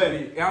 it has no to way.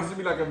 be. It has to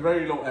be like a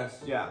very low S.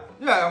 Yeah.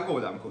 Yeah, I'm cool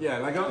with that. I'm cool. Yeah,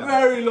 like a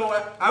very low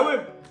S. I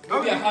would.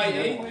 Maybe a high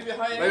okay. A? Maybe a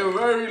high Like A? a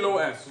very low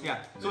S.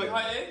 Yeah. So Maybe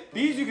like, high A?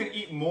 these you can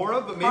eat more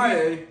of, but High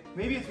maybe A.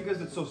 maybe it's because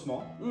it's so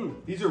small.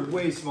 These are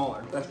way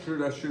smaller. That's true.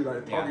 Like,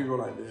 Yeah. I'll give you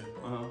like this.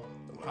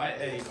 High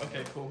A.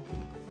 Okay, cool.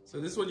 So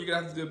this one you're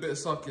gonna have to do a bit of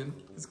sucking.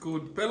 It's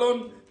called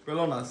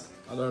pelonas.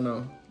 I don't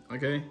know.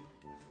 Okay?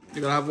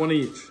 You're gonna have one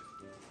each.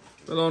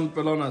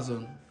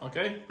 Pelonazon.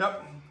 Okay?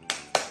 Yep.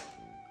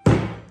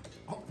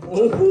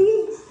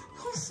 Oh,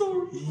 I'm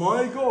sorry.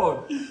 my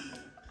God.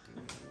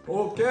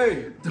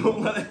 Okay.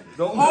 Don't let it.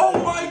 Don't.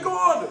 Oh my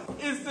God!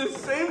 It's the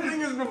same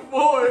thing as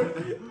before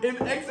in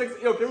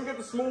XX. Yo, can we get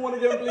the small one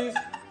again, please?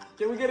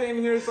 Can we get it in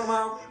here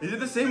somehow? Is it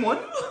the same one?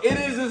 It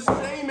is the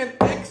same in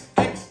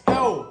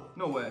XXL.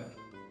 No way.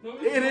 No,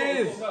 It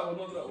is. Not that one,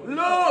 not that one.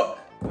 Look!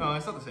 No,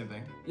 it's not the same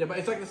thing. Yeah, but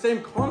it's like the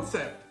same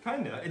concept.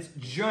 Kinda. It's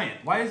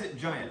giant. Why is it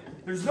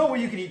giant? There's no way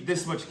you can eat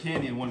this much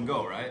candy in one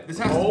go, right? This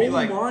has to be Oh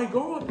like my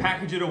God.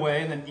 package it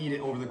away and then eat it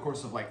over the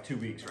course of like 2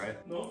 weeks, right?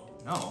 No.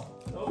 No.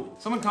 No.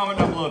 Someone comment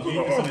down below if you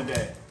eat this in a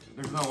day.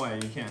 There's no way.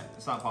 You can't.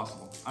 It's not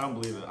possible. I don't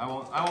believe it. I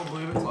won't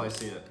believe it until I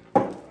see it.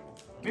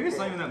 Maybe it's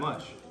not even that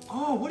much.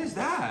 Oh, what is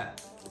that?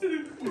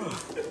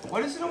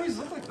 Why does it always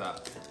look like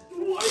that?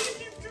 Why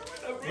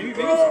do you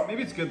do that?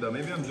 Maybe it's good though.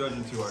 Maybe I'm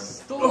judging too hard.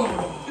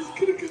 Stop. It's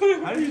gonna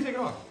go. How did you take it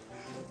off?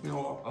 You know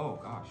what? Oh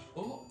gosh.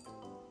 Oh.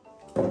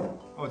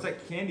 Oh, it's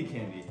like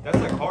candy. That's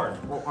like hard.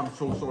 Oh, I'm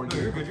so sorry. No,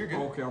 you're good. You're good.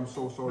 Okay, I'm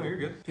so sorry. No, you're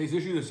good. Tastes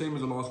literally the same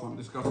as the last one.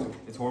 Disgusting.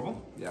 It's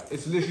horrible. Yeah,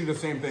 it's literally the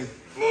same thing.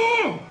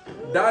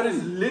 That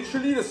is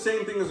literally the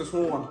same thing as the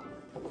small one.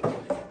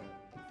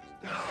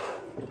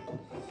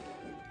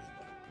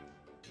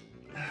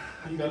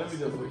 You gotta let me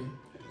do it for you.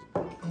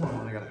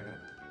 Oh, I got it.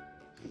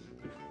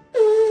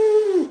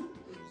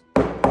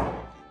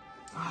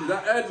 Did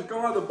that edge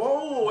come out of the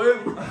bowl? Hey,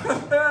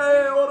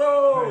 hold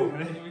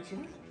on.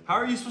 How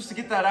are you supposed to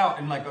get that out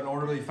in like an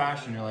orderly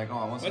fashion? You're like, oh,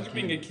 I want some Imagine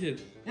being a candy.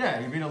 kid. Yeah,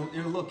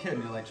 you're a little kid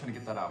and you're like trying to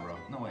get that out, bro.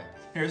 No way.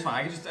 Here, it's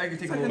fine. I can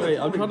take a little Wait, bit.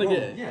 I'm trying to get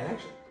it. Yeah,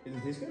 actually. Does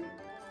it taste good?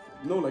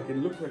 No, like it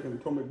looks like an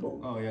atomic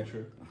bomb. Oh, yeah,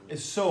 true.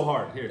 It's so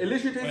hard. Here. It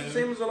literally tastes the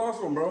same as the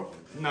last one, bro.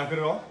 Not good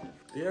at all?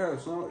 Yeah,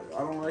 it's not. I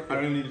don't like it. I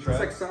don't even need to try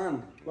It's it. like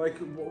sand. Like,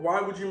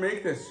 why would you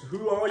make this?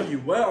 Who are you?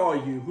 Where are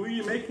you? Who are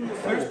you making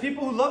this There's for?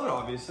 people who love it,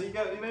 obviously. You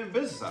made a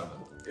business out of it.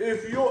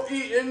 If you're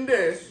eating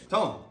this,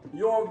 Tell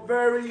you're a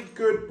very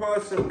good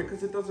person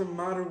because it doesn't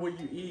matter what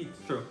you eat.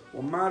 True.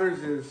 What matters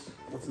is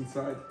what's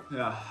inside. them.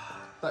 Yeah.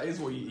 That is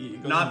what you eat.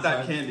 It goes Not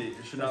that inside. candy.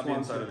 It should not be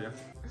That's inside one of you.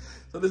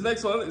 So this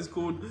next one is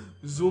called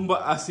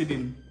Zumba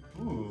Acidin.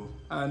 Ooh.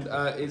 And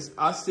it's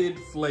acid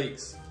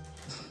flakes.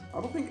 I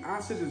don't think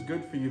acid is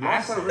good for you.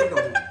 Last I read on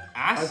it.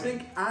 I Acid?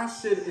 think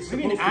acid is What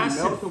do you mean supposed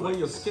to acid melt away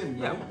your skin.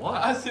 Yeah, right?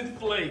 what? Acid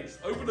flakes.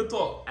 Open the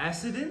top.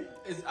 Acid in?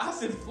 It's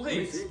acid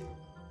flakes. see.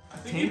 I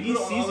think Tangy you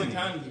put it on other seasoning.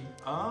 candy.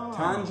 Oh.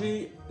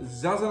 Tangy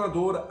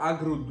Sazonador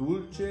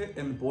agrodulce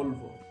en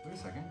polvo. Wait a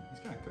second. He's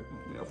kind of cooking.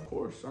 Yeah, of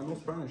course. I know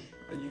Spanish.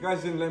 You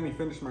guys didn't let me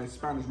finish my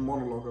Spanish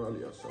monologue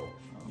earlier, so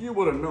you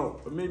wouldn't know.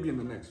 But maybe in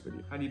the next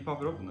video. How do you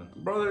pop it open then?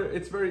 Brother,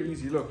 it's very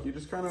easy. Look, you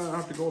just kind of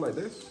have to go like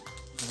this.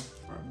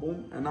 Alright,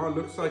 boom. And now it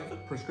looks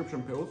like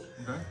prescription pills.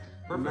 Okay.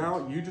 And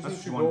now you just need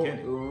to go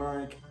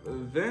like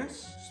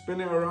this. Spin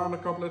it around a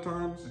couple of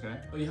times. Okay.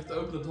 Oh, you have to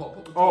open the top.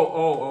 Pop the top.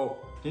 Oh.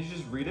 Can you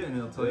just read it and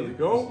it'll tell There you? we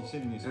go. You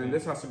said you need And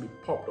this has to be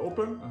popped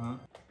open.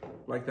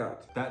 Like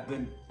that. That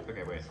then.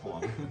 Okay, wait.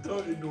 Hold on.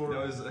 Don't ignore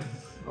That it. was.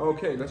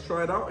 Okay, let's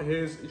try it out.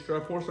 Should I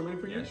pour some in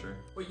for you? Yeah, sure.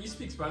 Wait, you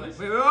speak Spanish?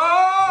 Wait,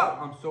 oh!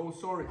 I'm so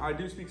sorry. I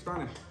do speak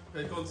Spanish.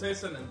 Okay, go on, say a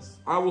sentence.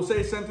 I will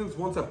say a sentence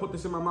once I put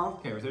this in my mouth.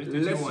 Okay, 3,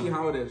 2, Let's 1. see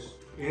how it is.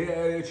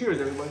 Yeah,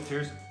 cheers, everybody.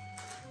 Cheers.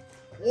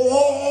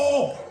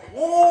 Oh!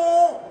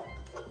 Oh!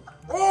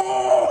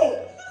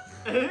 Oh!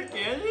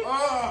 Candy?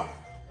 Ah!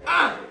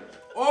 Ah!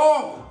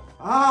 Oh!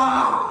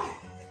 Ah!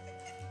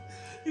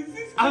 Is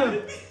this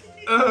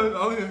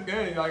Oh, it's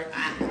candy. Like.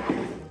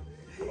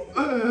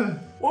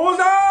 What was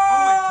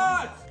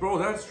that? Bro,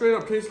 that straight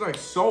up tastes like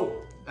salt.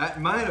 That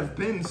might have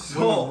been With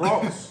salt.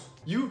 rocks.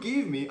 You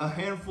gave me a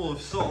handful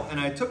of salt, and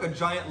I took a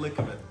giant lick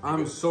of it.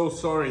 I'm so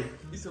sorry.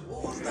 He said,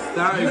 what was that?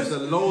 That is the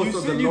lowest You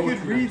of the said you low could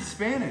tier. read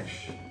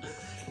Spanish.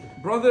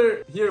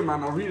 Brother, here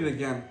man, I'll read it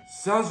again.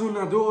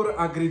 Sazonador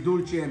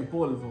agridulce en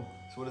polvo.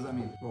 So what does that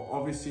mean? Well,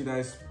 obviously that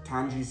is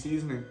tangy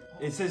seasoning.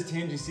 It says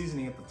Tangy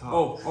seasoning at the top.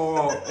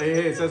 Oh,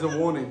 hey, it says a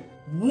warning.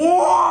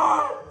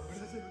 What?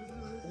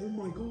 Oh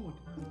my god.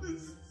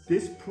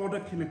 This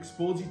product can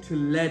expose you to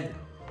lead,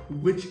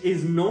 which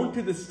is known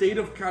to the state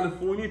of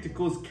California to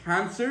cause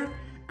cancer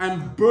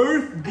and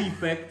birth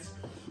defects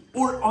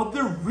or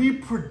other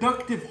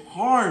reproductive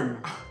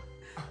harm.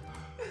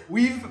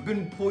 We've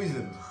been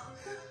poisoned.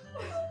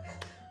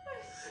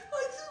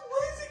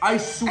 I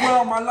swear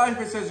on my life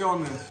it says it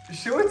on this.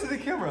 Show it to the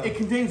camera. It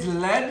contains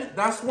lead,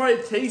 that's why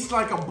it tastes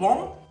like a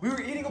bomb. We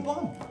were eating a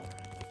bomb.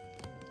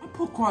 I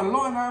put quite a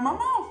lot in my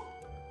mouth.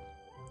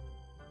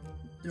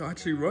 You're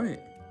actually right.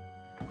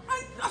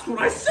 That's what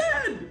I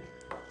said.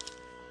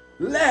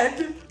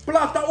 Lead,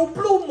 plata o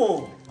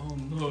plomo. Oh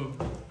no.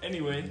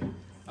 Anyway,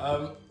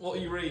 what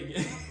are you rating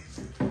it?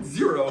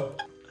 0.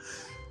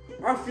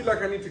 I feel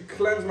like I need to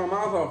cleanse my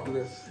mouth after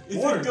this. Is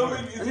Water, it going?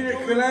 water. Is I it need to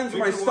going? cleanse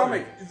my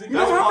stomach. Is it You know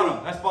That's how bottom.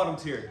 many- That's bottom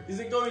tier. Is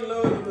it going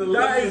lower than the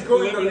That is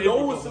going the level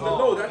lowest of the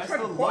low. That's That's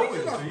trying the to poison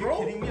lowest. us, Are you bro.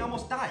 kidding me? I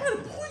almost died. Trying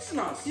to poison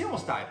us. He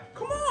almost died.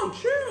 Come on,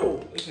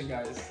 chill. Listen,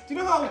 guys. Do you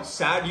know how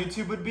sad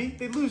YouTube would be?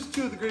 They'd lose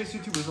 2 of the greatest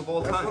YouTubers of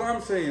all That's time. what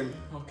I'm saying.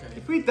 Okay.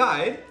 If we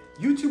died,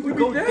 YouTube would We'd be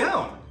go dead.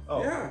 down.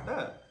 Oh, Yeah.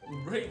 That.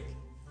 Break.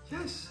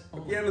 Yes.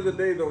 At the end of the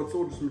day, though, it's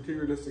all just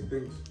materialistic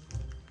things.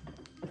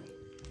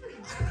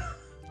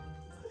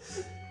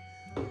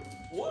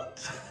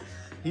 What?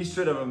 He's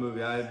straight out of a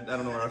movie. I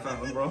don't know where I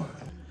found him, bro.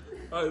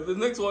 Alright, the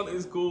next one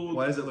is called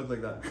Why does it look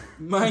like that?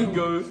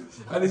 mango,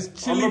 and it's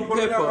chili I'm gonna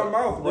put it out my pepper.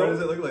 mouth, Why does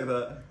bro. it look like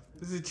that?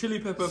 This is chili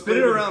pepper. Spin it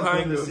flavored around for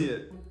him mango. to see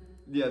it.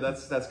 Yeah,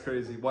 that's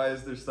crazy. Why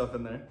is there stuff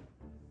in there?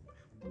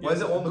 Why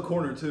is it all in the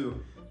corner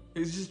too?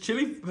 It's just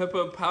chili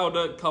pepper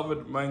powder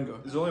covered mango.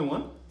 Is there only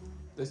one?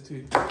 There's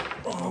 2.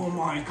 Oh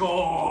my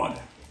god.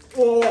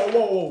 Whoa, whoa,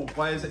 whoa.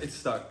 Why is it? It's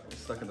stuck.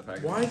 It's stuck in the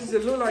package. Why does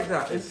it look like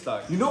that? It's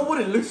stuck. You know what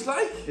it looks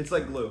like? It's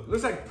like glue. It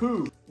looks like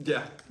poo.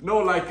 Yeah. No,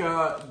 like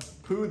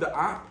poo the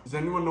app. Does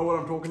anyone know what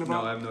I'm talking No,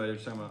 about? I have no idea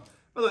what you're talking about.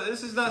 But look,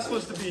 this is not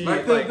supposed to be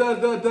Like like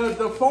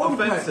the phone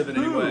offensive pet,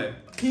 in any poo. way.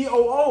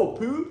 P-O-O,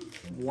 poo.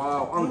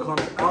 Wow,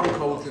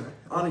 uncultured.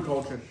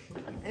 Uncultured.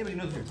 Anybody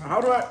knows what you're talking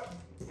How do I? about.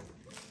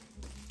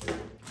 You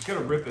gotta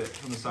rip it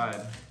from the side.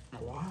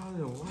 Wow,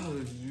 you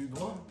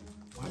what?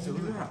 Why does it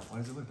look like that? Why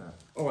does it look like that?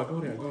 Oh, I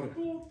got it.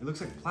 It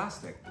looks like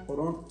plastic. Hold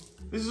on.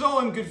 This is all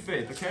in good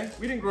faith, okay?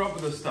 We didn't grow up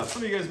with this stuff.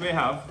 Some of you guys may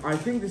have. I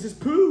think this is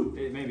poo.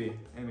 It may be.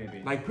 It may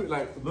be. Like poo,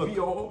 like Look.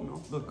 P-O-O.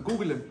 No. Look.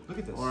 Google him. Look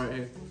at this. All right,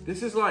 here.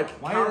 This is like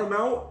Why-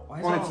 caramel why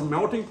is on it its all-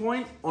 melting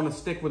point on a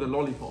stick with a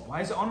lollipop.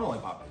 Why is it on a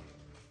lollipop?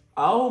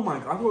 Oh my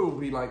god! I thought it would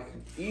be like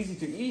easy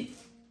to eat.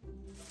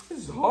 This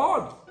is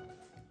hard.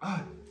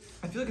 Ah,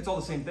 I feel like it's all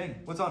the same thing.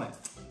 What's on it?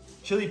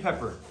 Chili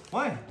pepper.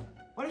 Why?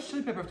 Why does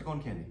chili pepper have to go in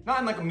candy? Not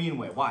in like a mean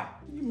way. Why?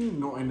 What do you mean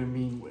not in a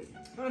mean way?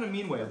 Not in a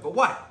mean way, but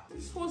why?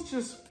 This was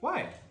just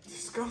Why?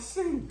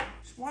 disgusting.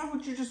 Why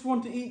would you just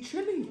want to eat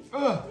chili?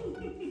 Ugh.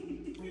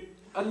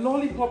 A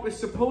lollipop is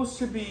supposed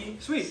to be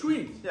Sweet.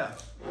 Sweet. Yeah.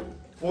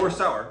 Or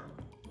sour.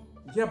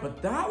 Yeah,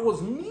 but that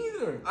was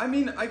neither. I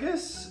mean, I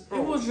guess. It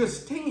was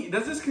just tingy.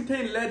 Does this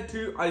contain lead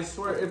too? I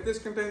swear, if this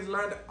contains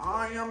lead,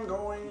 I am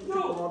going to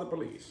call the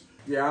police.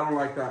 Yeah, I don't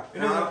like that.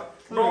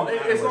 No,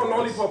 it's not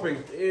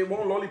lollipopping. It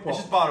won't lollipop. It's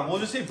just bottom. We'll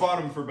just say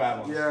bottom for bad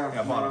ones. Yeah,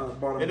 Yeah, bottom.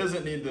 bottom. It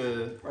doesn't need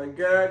the. Like,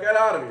 get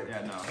out of here.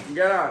 Yeah, no.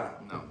 Get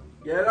out. No.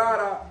 Get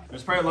out.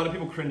 There's probably a lot of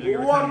people cringing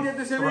every What time did you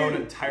this throw an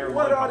mean? entire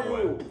What lollipop are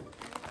away. you?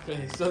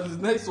 Okay, so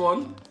the next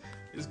one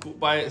is called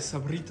by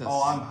Sabritas.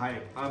 Oh, I'm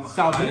hyped. I'm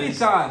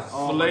Sabritas.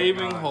 Oh my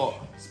Flaming gosh.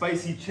 hot.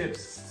 Spicy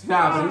chips.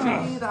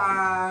 Sabritas.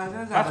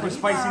 That's where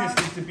spiciness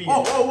needs to be.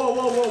 Oh, whoa, whoa,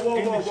 whoa, whoa, whoa,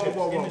 in whoa, the chips.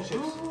 whoa, whoa, In whoa. the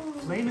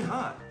chips. flaming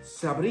hot.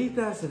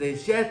 Sabritas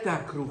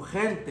relleta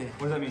crujiente.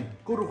 What does that mean?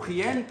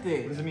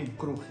 Crujiente. What does it mean?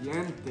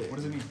 Crujiente. What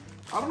does it mean?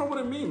 I don't know what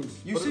it means.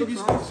 You but it said you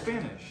looks spoke nice.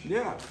 Spanish.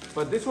 Yeah,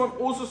 but this one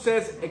also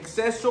says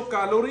exceso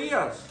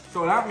calorías.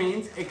 So that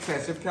means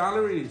excessive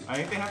calories. I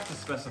think they have to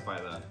specify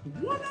that.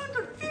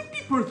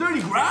 150 per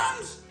 30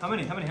 grams? How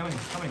many? How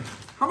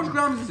much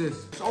grams is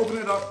this? Just open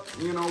it up.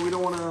 You know, we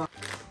don't want to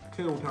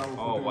tittle tattle.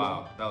 Oh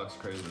wow, that looks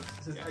crazy.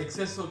 This is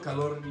exceso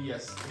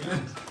calorías.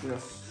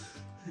 Yes.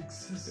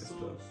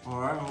 Exceso. All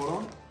right, hold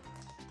on.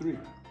 3,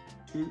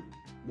 2,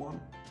 1,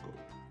 go.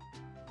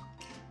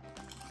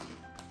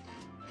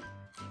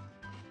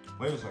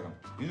 Wait a second.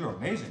 These are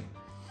amazing.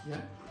 Yeah.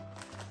 Hmm.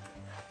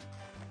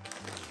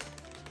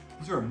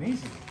 These are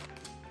amazing.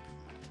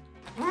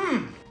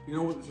 You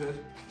know what it says?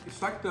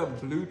 It's like the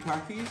blue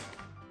Takis.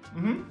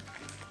 Mm-hmm.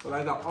 But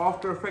like the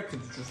after effect,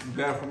 it's just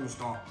there from the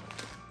start.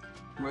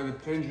 Like the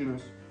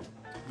tanginess.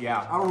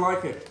 Yeah. I don't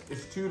like it.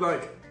 It's too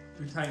like,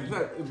 Too tiny. it's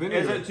like Is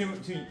vinegar. it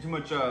too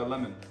much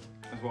lemon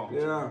as well?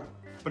 Yeah.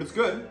 But it's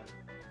good.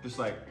 Just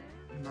like,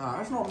 Nah,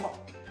 that's not my...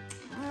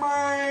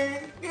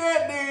 Man,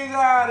 get these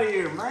out of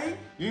here, man.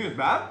 you think it's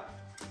bad?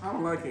 I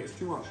don't like it. It's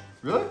too much.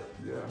 Really?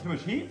 Yeah. Too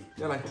much heat?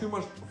 Yeah, like too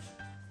much.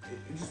 It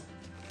just,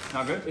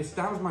 Not good. it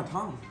stabs my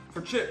tongue.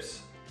 For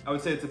chips, I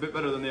would say it's a bit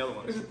better than the other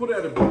Let's ones. just put it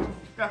at a B.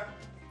 Yeah.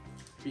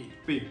 B.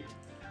 B.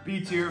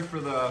 B tier for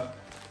the other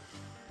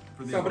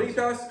ones.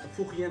 Sabritas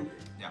Fujiente.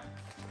 Yeah.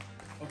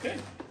 Okay.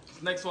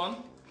 Next one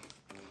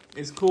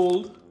is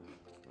called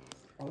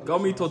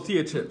gummy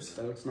tortilla chips.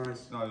 That looks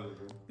nice. No,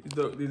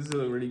 These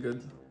look really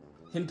good.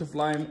 Hint of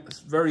lime. It's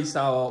very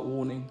sour.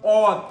 Warning.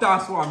 Oh,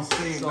 that's what I'm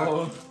saying.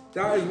 So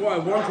That is what I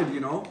wanted, you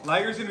know?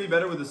 Liger's gonna be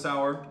better with the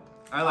sour.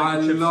 I like I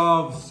the chips.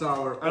 love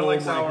sour. I don't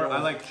like Oh my sour. God.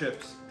 I like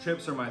chips.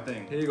 Chips are my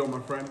thing. Here you go,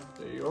 my friend.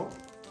 There you go.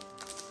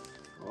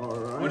 All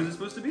right. What is it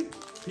supposed to be?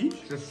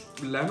 Peach?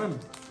 Just lemon.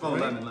 Oh,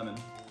 Ready? lemon.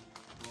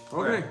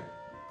 Okay.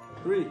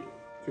 3,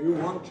 2,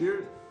 1,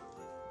 cheers.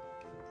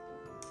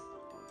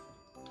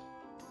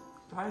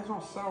 That is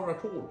not sour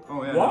at all.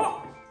 Oh yeah.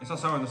 What? It's not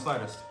sour in the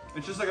slightest.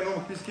 It's just like a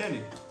normal piece of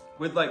candy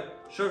with like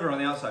sugar on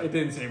the It outside.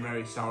 didn't say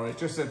very sour. It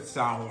just said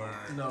sour.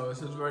 no, it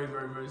says very,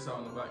 very, very sour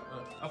on the back.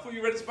 Look. I thought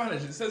you read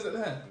Spanish. It says it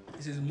there.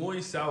 It says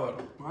muy sour.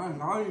 Well,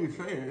 now you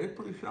say it, it's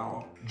pretty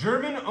sour.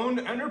 German-owned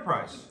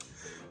enterprise.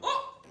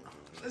 Oh,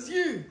 that's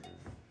you.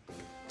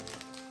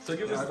 So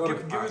give Yeah, us, I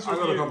give us got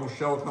a review. couple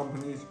shell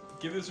companies.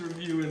 Give us a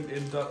review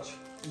in Dutch,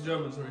 in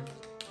German, sorry.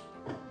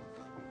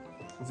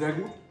 Sehr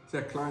gut,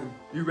 sehr klein.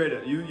 You rate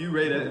it. You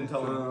rate it and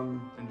tell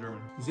them in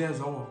German. Sehr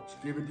sauer.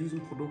 Ich gebe diesem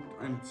Produkt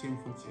ein 10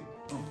 von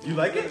 10. You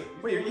like it?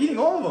 Wait, you're eating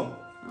all of them.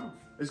 Yeah.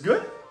 It's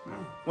good? Yeah.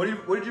 What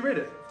did you rate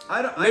it?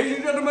 Ladies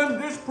and gentlemen,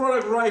 this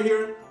product right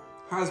here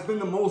has been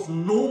the most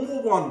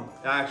normal one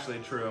Actually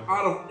true.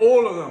 out of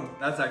all of them.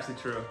 That's actually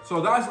true. So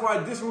that's why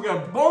this will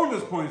get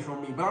bonus points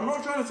from me. But I'm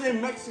not trying to say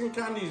Mexican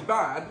candy is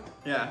bad.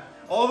 Yeah.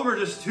 All of them are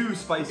just too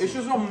spicy. It's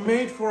just not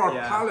made for our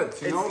Yeah.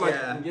 palates, you know?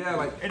 It's- Like, yeah.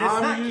 like And it's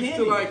not I'm used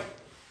candy. to like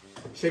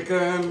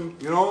chicken,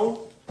 you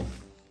know?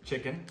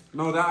 chicken.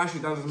 No, that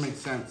actually doesn't make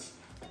sense.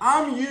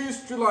 I'm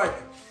used to like,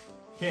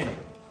 Candy.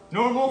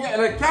 Normal. yeah,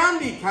 like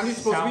candy. Candy's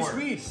supposed sour. to be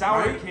sweet. Sour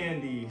right?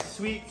 candy.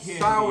 Sweet candy.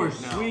 Sour, No.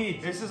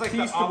 sweet. This is like the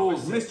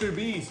Feastables, opposite. Mr.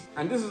 Beast.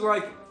 And this is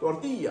like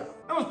tortilla.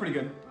 That was pretty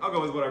good. I'll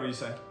go with whatever you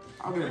say.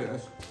 I'll give it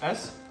this.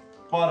 S?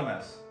 Bottom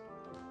S.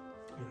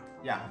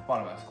 Yeah,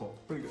 bottom S. Cool.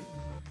 Pretty good.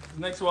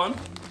 Next one,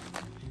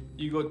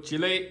 you got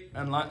chile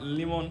and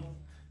limon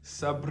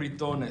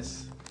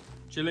sabritones.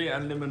 Chile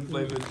and lemon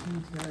flavored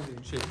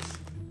chips.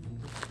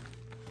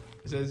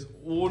 It says,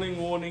 warning,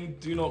 warning,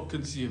 do not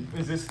consume.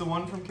 Is this the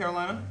one from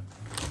Carolina?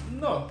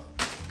 No.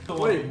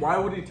 Wait, why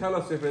would he tell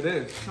us if it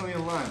is? Chili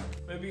and lime.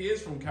 Maybe it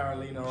is from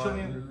Carolina, right?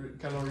 Chile-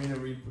 Carolina.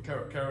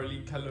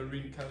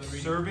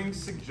 Serving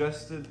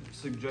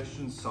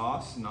suggestion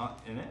sauce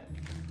not in it.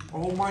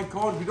 Oh my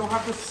god, we don't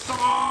have the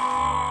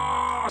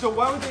sauce! So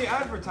why would they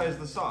advertise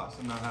the sauce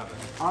and not have it?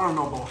 I don't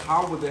know, but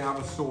how would they have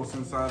a sauce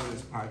inside of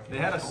this pack? They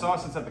had a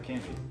sauce inside the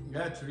candy.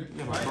 Yeah, true.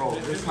 Yeah, Right, bro,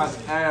 let- this let has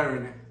me see. air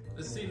in it.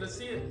 Let's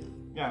see it.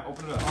 Yeah,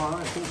 open it up.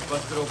 Alright, cool.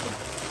 Bust it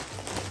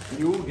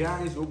open. You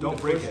guys will be Don't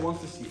the break first it.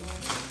 ones to see it.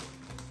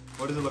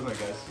 What does it look like,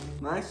 guys?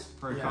 Nice?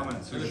 For Yeah.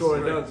 comments. I'm sure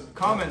it does.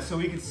 Comments so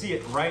we can see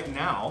it right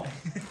now.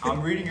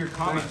 I'm reading your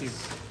comments. you.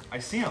 I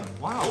see them.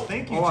 Wow,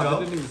 thank you, Oh, I Joe.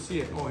 didn't even see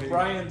it. Oh, here.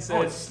 Brian Oh,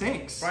 said, it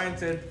stinks. Brian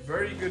said,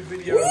 very good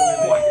video.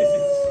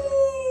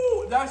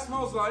 Ooh, that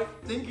smells like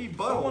Stinky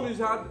someone butthole. who's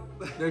had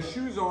their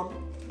shoes on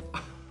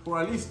for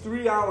at least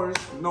 3 hours,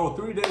 no,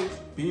 3 days,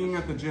 being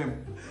at the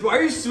gym. Why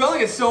are you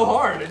smelling it so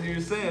hard? And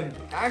you're saying, it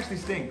actually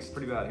stinks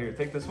pretty bad. Here,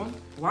 take this one.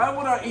 Why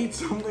would I eat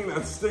something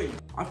that stinks?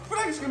 I feel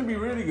like it's gonna be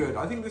really good.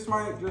 I think this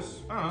might just...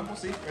 I don't know, we'll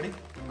see. Ready?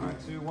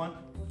 3, 2, 1.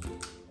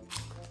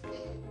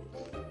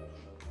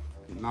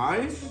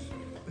 Nice.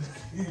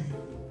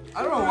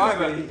 I don't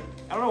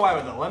know why,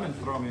 but the lemon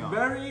throw me off.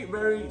 Very,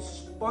 very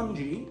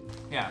spongy.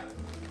 Yeah,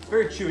 it's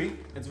very chewy.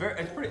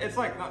 It's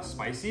like not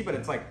spicy, but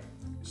it's like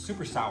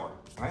super sour,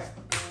 right?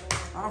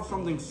 I have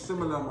something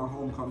similar in my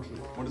home country.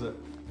 What is it?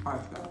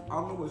 Five Star. I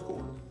don't know what it's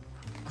called.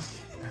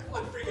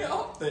 Why bring it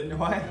up then?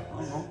 Why? I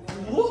don't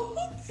know.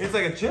 What? It's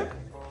like a chip?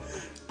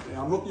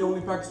 Yeah, I'm not the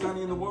only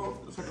Pakistani in the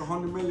world. It's like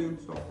 100 million,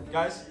 so.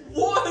 Guys,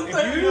 What? If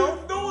Like, you know-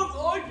 no one's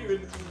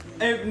arguing.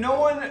 if no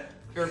one...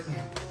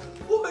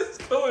 What is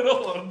going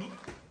on?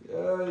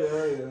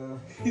 Yeah.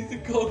 He's a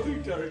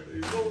cartoon character.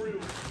 He's not real.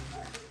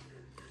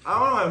 I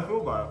don't know how I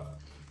feel about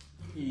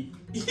E.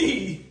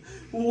 E.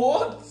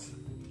 What?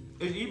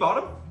 it. Is E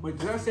bottom? Wait,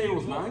 did I say it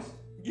was nice?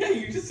 Yeah,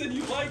 you just said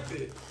you liked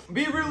it.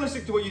 Be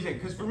realistic to what you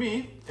think, because for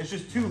me, it's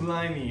just too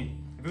limey.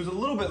 If it was a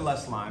little bit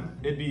less lime,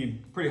 it'd be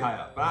pretty high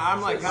up. But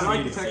I'm like kind I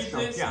like of the texture.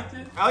 C-tier, Yeah,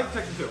 C-tier? I like the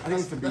texture too. I think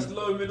it's a B. That's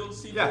low, middle,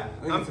 C. Yeah,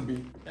 I think it's a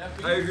B. Yeah,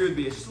 B. I agree with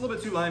B. It's just a little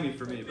bit too limey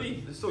for me, but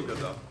B. it's still good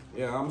though.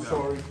 Yeah, I'm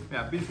sorry.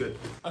 Yeah, B's good.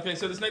 Okay,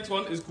 so this next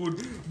one is called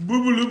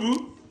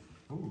Boobalooboo.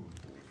 Ooh.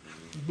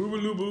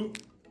 Boobalooboo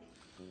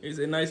is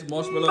a nice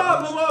marshmallow.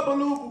 I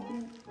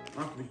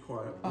have to be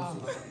quiet.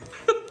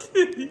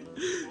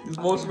 It's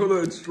marshmallow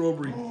and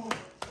strawberry.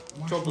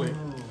 Chocolate.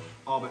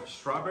 Oh, but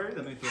strawberry?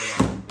 That may throw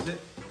it off. Is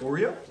it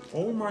Oreo?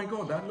 Oh my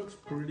god, that looks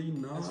pretty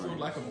nice. It's sort of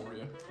like a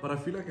Oreo. But I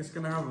feel like it's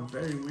gonna have a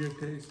very weird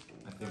taste.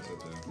 I think so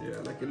too. Yeah,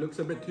 like it looks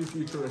a bit too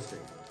futuristic.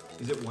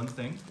 Is it one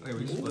thing? Okay,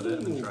 we can split it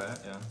and then Ooh. try it.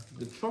 Yeah.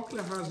 The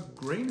chocolate has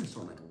grayness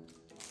on it.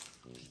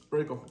 Just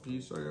break off a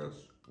piece, I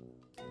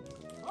guess.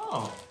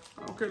 Oh,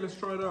 Okay, let's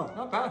try it out.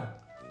 not bad.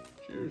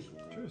 Cheers.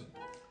 Cheers.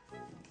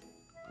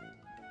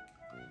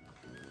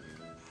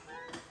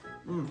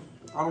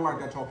 I don't like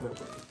that chocolate.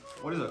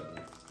 What is it?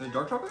 Is it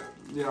dark chocolate?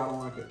 Yeah, I don't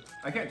like it.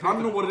 I can't taste I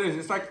don't know it. what it is.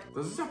 It's like,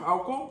 does this have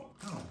alcohol?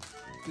 Oh.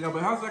 Yeah, but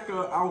it has like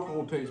a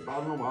alcohol taste, but I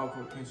don't know what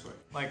alcohol tastes like.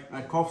 Like,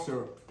 Like cough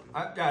syrup.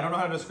 yeah, I don't know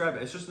how to describe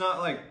it. It's just not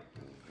like,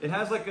 it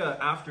has like a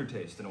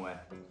aftertaste in a way,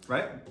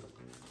 right?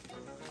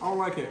 I don't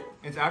like it.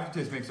 Its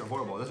aftertaste makes it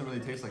horrible. It doesn't really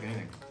taste like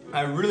anything.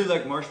 I really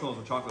like marshmallows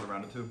with chocolate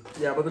around it too.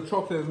 Yeah, but the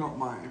chocolate is not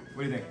mine.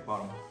 What do you think?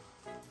 Bottom.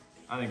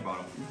 I think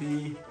bottom.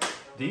 B.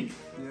 D?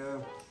 Yeah.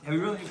 Yeah, we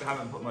really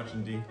haven't put much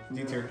in D.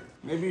 D tier.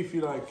 Maybe if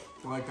you like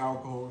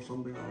alcohol or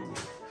something, I don't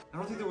know. I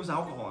don't think there was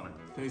alcohol in it.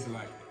 Tastes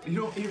like.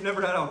 You've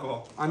never had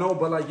alcohol. I know,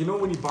 but like, you know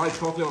when you buy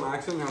chocolate on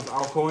accident and it has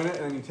alcohol in it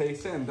and you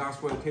taste it and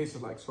that's what it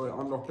tasted like, so it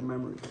unlocked the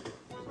memory.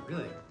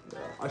 Really? Yeah.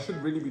 I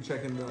should really be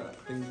checking the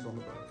things on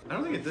the back. I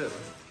don't think it did.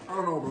 I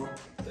don't know, bro.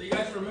 So you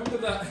guys remember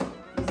that?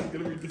 This is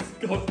gonna be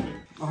disgusting.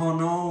 Oh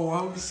no,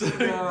 why would you say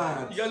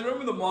that? You guys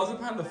remember the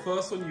marzipan, the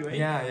first one you ate?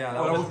 Yeah.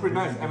 Oh, that was pretty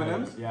nice.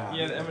 M&M's? Yeah.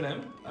 Yeah, the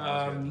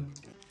M&M.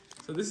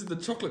 So this is the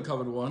chocolate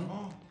covered one.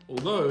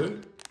 Although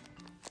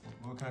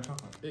What kind of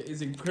chocolate? it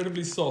is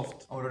incredibly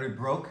soft. Oh, it already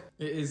broke?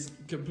 It is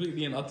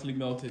completely and utterly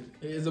melted.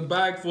 It is a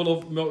bag full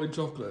of melted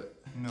chocolate.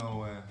 No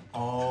way.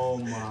 Oh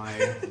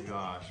my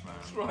gosh, man.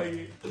 Try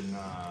it.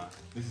 Nah,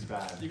 this is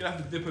bad. You're gonna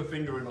have to dip a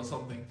finger in or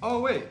something. Oh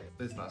wait,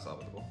 it's not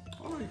salvageable.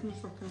 Oh, you can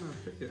just kind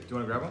of pick it. Do you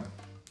want to grab one?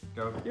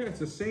 Go. Yeah, it's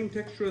the same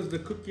texture as the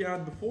cookie I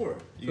had before.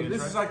 You So gonna this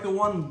try? is like the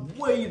one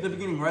way at the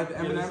beginning, right? The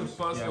Yeah, this is M&M's.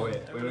 the first Yeah,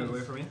 one.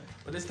 wait for me.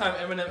 But this time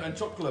M&M and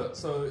chocolate,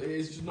 so it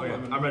is just not Okay,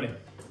 M&M. I'm ready.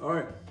 All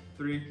right.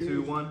 3,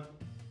 2, 1.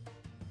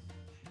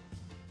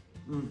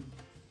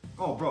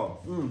 Oh, bro.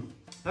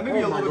 That may be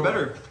Oh a my little bit God.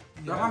 better.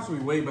 That has to be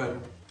way better.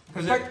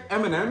 It's it- like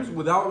M&M's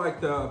without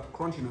like the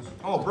crunchiness.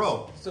 Oh,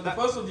 bro. So the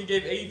first one you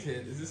gave A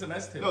tier. Is this an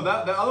S tier? No,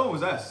 that other one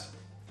was S.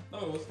 No,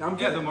 it was. I'm Yeah,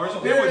 giving- the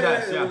marzipan Yeah, was yeah,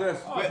 S. yeah, Yeah, it was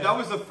S. Wait, that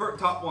was the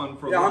top one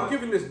for. Yeah, I'm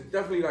giving this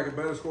definitely like a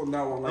better score than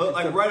that one.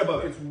 Like it's right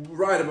above it. It's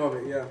right above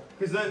it, yeah.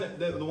 Because then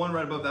the one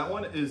right above that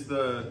one is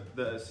the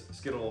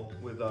Skittle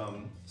with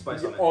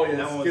spice on it. Oh, yeah, And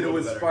that one was a Skittle little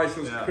with bit spice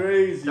better. was Yeah.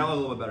 crazy. That was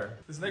a little bit better.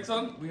 This next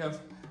one we have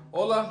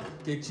Hola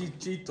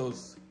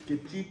Quechitos.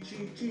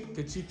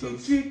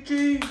 Quechitos.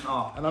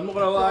 Oh, And I'm not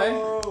gonna lie,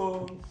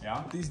 Oh.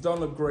 yeah. these don't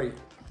look great.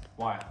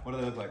 Why? What do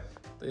they look like?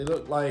 They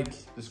look like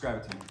Describe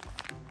it to me.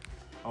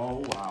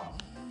 Oh wow.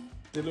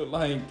 they look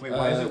like. Wait,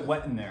 why is it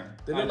wet in there?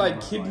 They I look don't like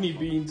know. kidney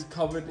beans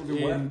covered Is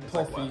it wet? in It's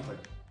like toffee. wet,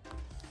 like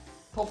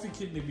Toffee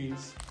kidney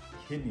beans.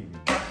 kidney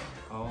beans.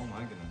 Oh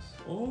my goodness.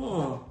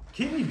 Oh.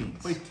 Kidney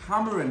beans. Wait,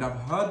 tamarind, I've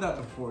heard that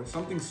before.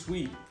 Something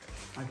sweet.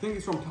 I think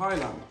it's from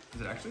Thailand.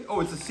 Is it actually?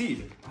 Oh, it's a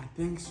seed. I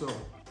think so.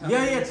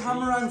 Tamarind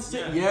Tamarind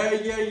seeds, seed.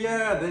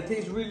 Yeah. They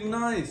taste really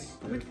nice.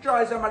 Let me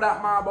try some of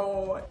that, my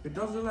boy. It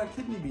does look like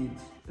kidney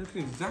beans. It looks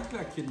exactly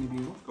like kidney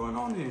beans. What's going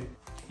on here?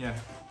 Yeah.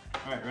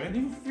 All right, It ready?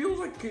 even feels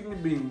like kidney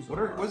beans.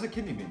 What's a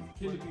kidney bean?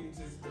 Kidney beans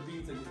is the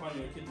beans that you find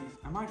in your kidneys.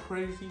 Am I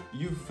crazy?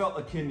 You've felt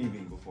a kidney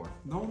bean before.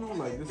 No,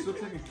 like this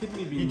looks like a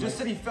kidney bean. He just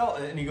said he felt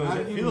it, and he goes, Have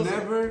 "It you feels."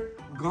 never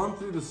gone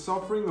through the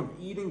suffering of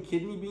eating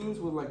kidney beans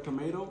with like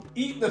tomato?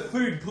 Eat the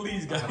food,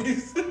 please,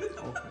 guys.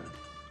 Okay.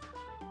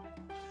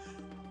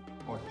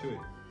 Oh, chewy.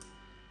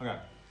 Okay.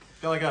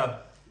 Got like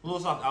a little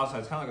soft outside.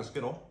 It's kind of like a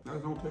Skittle.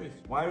 There's no taste.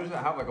 Why does it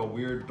have like a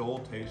weird, dull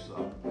taste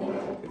though?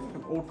 It's like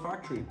an old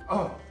factory.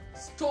 Oh.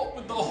 Stop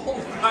with the whole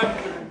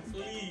factory,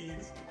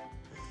 please.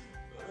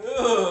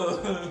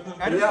 Ugh.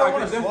 I just Yeah, don't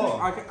want to definitely. swallow.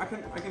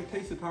 I can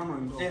taste the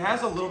tamarind. Though. It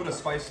has a little bit of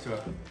spice to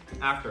it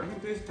after. I can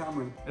taste the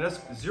tamarind. It has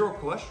 0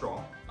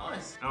 cholesterol.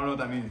 Nice. I don't know what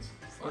that means.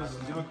 Do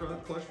you know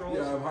cholesterol?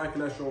 Yeah, I have high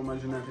cholesterol in my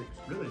genetics.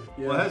 Really?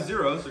 Yeah. Well, it has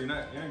 0, so you're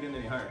not getting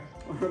any higher.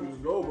 Let's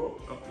go,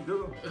 bro. Oh,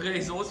 go.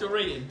 Okay, so what's your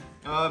rating?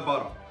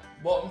 Bottom.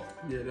 Bottom.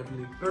 Yeah,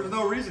 definitely. There's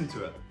no reason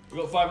to it. We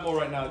got 5 more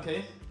right now,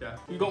 okay? Yeah.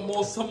 We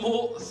got some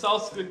more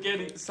South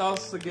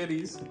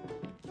spaghettis.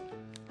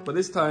 But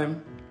this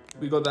time,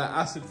 we got that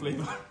acid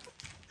flavor.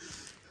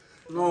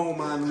 No,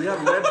 man, we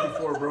had lead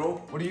before, bro.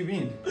 What do you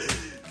mean?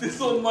 This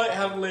one might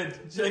have lead.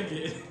 Check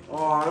it.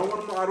 Oh, I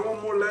don't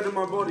want more lead in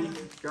my body,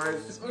 guys.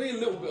 It's only a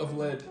little bit of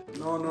lead.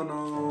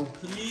 No.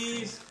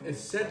 Please. It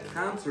said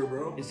cancer,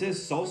 bro. It says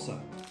salsa.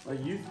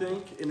 Like, you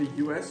think in the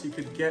US you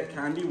could get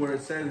candy where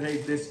it says, hey,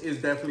 this is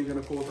definitely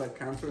gonna cause like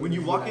cancer? When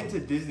you walk into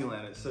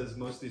Disneyland, it says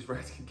most of these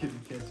rides can give you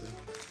cancer.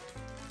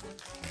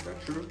 Is that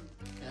true?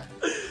 Yeah.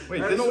 Wait,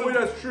 There's no way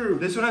that's true.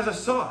 This one has a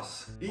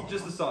sauce. Eat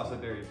just the sauce, I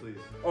dare you, please.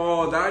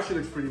 Oh, that actually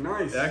looks pretty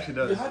nice. It actually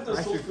does. You had the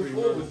Actually sauce pretty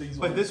before nice. with these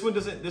But ones. this one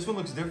doesn't. This one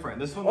looks different.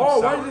 This one looks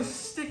Oh, sour. why is it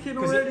sticking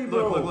 'Cause already,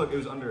 bro? Look. It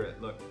was under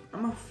it. Look.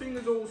 And my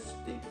finger's all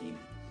sticky.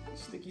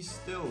 Sticky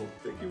still.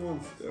 Sticky one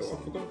still.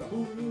 I forgot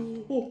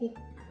that.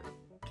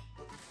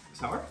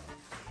 Sour?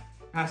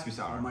 Has to be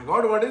sour. Oh my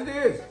god, what is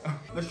this?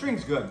 The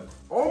string's good.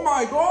 Oh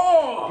my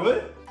god!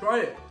 Good? Try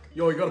it.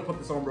 Yo, you gotta put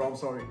this on, bro. I'm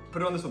sorry.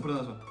 Put it on this one. Put it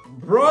on this one.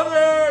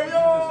 Brother,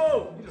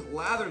 yo! You just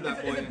lathered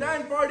that boy. It's a in.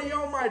 dance party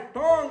on my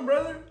tongue,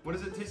 brother. What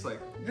does it taste like?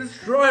 Just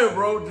try it,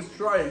 bro. Just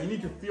try it. You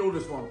need to feel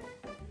this one.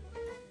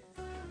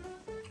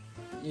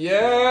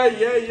 Yeah.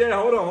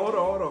 Hold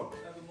on.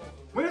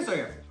 Wait a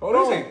second. Hold Wait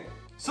a on. second.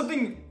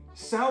 Something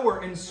sour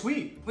and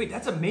sweet. Wait,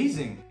 that's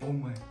amazing. Oh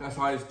my. That's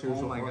highest too. Oh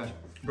so my far. gosh.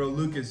 Bro,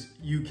 Lucas,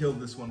 you killed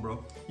this one,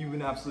 bro. You've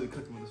been absolutely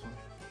cooking with this one.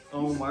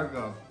 Oh my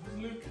god.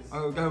 Lucas.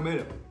 Oh, the guy who made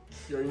it.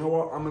 Yo, you know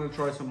what? I'm gonna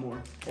try some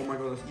more. Oh my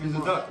god, that's too He's a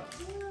much. duck.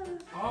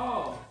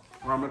 Oh.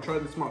 Or I'm gonna try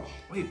this much.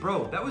 Wait,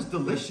 bro, that was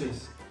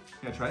delicious.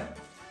 Yeah, try it.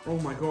 Oh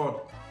my god.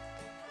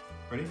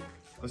 Ready?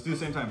 Let's do the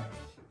same time.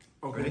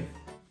 Okay. Ready?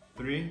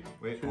 3.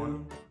 Wait, 2.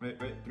 1. Wait,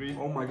 3.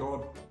 Oh my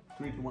god.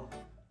 3, 2, 1.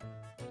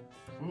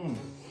 Mmm.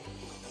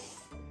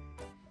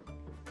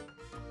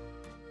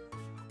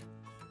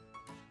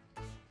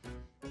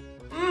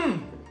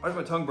 Why is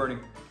my tongue burning?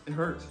 It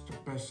hurts.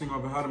 Best thing I've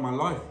ever had in my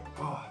life.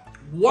 Oh,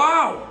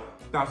 Wow!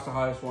 That's the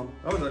highest one.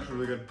 that was actually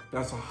really good.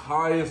 That's the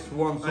highest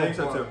one so I think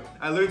so far. too.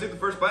 I literally took the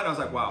first bite and I was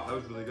like, wow, that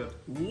was really good.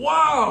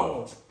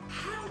 Wow!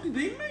 How did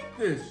they make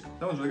this?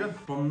 That was really good.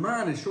 But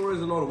man, it sure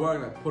is a lot of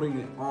work, like putting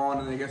it on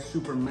and it gets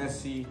super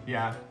messy.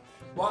 Yeah,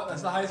 What?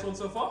 That's the highest one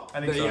so far?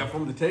 I think so. Yeah,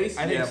 from the taste?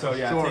 I think so, for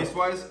yeah. sure.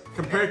 Taste-wise,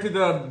 Compared to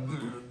the...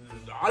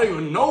 I don't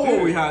even know what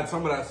Dude. we had,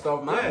 some of that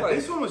stuff, man. yeah, Like,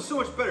 this one was so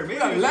much better. Maybe we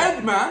got it was-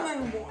 lead,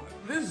 man. And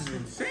this is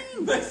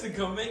insane.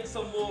 Mexico, make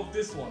some more of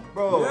this one.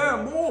 Bro,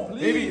 Yeah, more,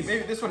 please.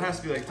 maybe this one has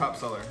to be like top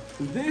seller.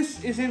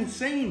 This is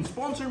insane.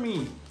 Sponsor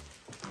me.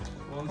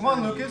 Come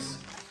on, Lucas.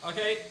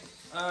 Okay,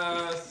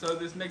 so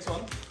this next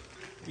one,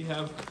 we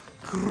have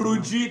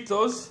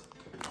Crujitos,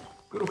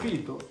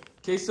 Crujito.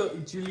 queso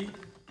y chili,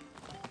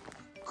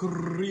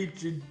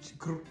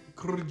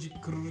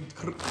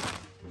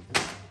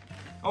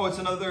 Oh, it's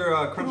another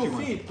crunchy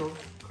one.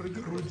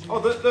 Crujito. Oh,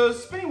 the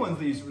spinny ones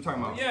that you were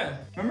talking about. Yeah,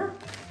 Remember?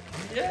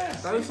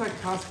 yes. That looks like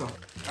pasta. All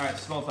right,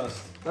 smell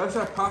test. That looks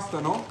like pasta,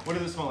 no? What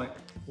does it smell like?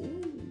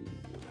 Ooh,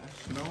 that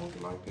smells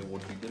like it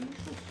would be delicious.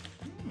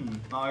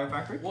 Our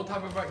factory? What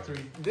type of factory?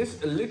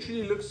 This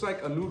literally looks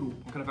like a noodle.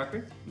 What kind of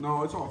factory?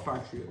 No, it's not a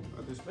factory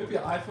at this point. Maybe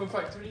an iPhone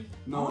factory?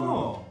 No, no.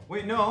 Oh,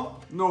 wait, no.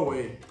 No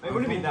way. It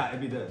wouldn't be that.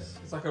 It'd be this.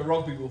 It's like a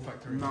rugby ball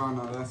factory.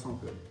 No, that's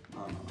not good.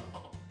 No.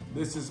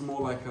 This is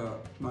more like a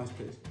nice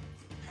taste.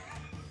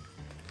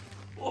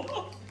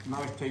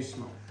 Nice taste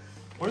smell.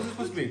 What is it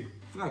supposed to be?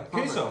 Like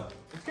Queso.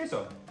 It's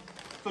queso.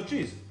 So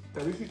cheese.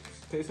 That literally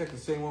tastes like the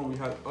same one we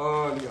had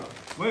earlier.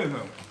 Wait a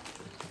minute.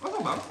 That's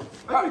not bad.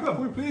 That's Can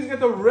pretty we good. please get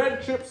the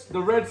red chips,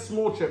 the red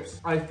small chips?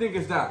 I think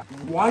it's that.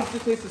 Why does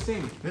it taste the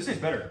same? This tastes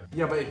better.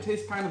 Yeah, but it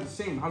tastes kind of the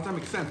same. How does that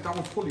make sense? That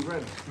one's fully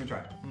red. Let me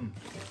try.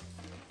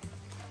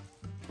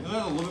 This one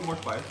has a little bit more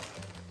spice.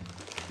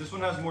 This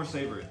one has more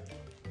savory.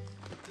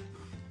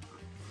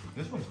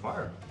 This one's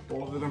fire.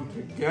 Both of them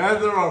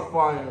together are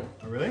fire.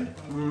 Oh, really?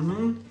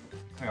 Mm-hmm.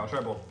 Hey, I'll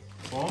try both.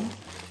 Boom.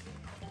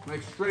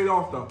 Like straight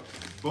off the.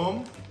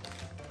 Boom.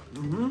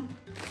 Mm-hmm.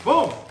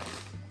 Boom.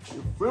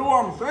 You feel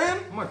what I'm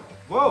saying? Oh my.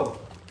 Whoa.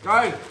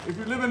 Guys, if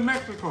you live in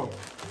Mexico,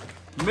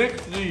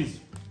 mix these.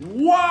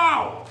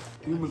 Wow!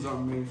 Humans are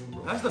amazing,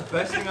 bro. That's the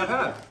best thing I've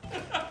had.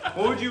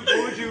 What would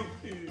you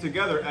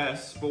together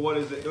S, but what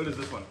is it? What is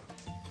this one?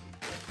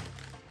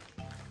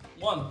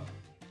 1.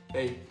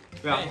 A.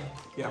 Yeah. Hey.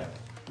 Yeah.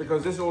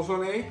 Because this is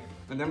also an A,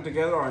 and them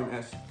together are an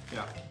S.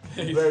 Yeah.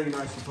 Very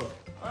nicely put.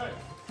 Alright,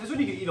 This one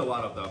you can eat a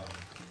lot of though.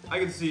 I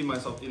can see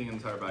myself eating an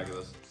entire bag of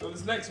this. so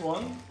this next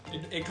one,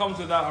 it comes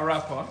without a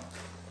wrapper.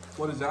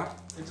 What is that?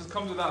 It just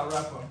comes without a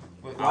wrapper.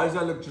 Why does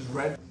that look just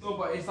red? No,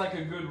 but it's like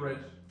a good red.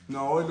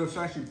 No, it looks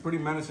actually pretty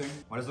menacing.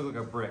 Why does it look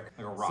like a brick?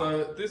 Like a rock?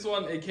 So this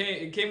one, it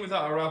came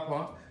without a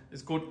wrapper.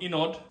 It's called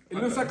Inod. It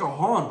looks like a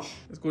haunch.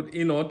 It's called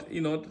Inod.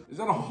 Is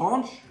that a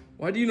haunch?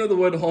 Why do you know the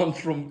word haunch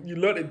from? You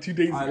learned it 2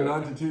 days ago. I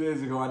learned it 2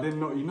 days ago. I didn't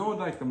know. You know,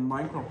 like the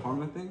Minecraft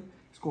Honda thing?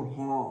 It's called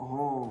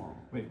haunch.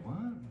 Wait, what?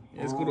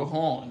 Yeah, it's called a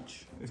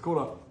haunch. It's called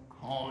a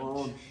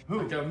Haunch.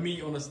 haunch. Like a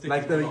meat on a stick.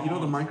 Like the, you know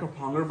the Minecraft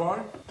hunger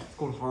bar? It's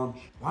called haunch.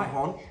 Why? A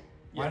haunch?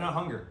 Why not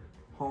hunger?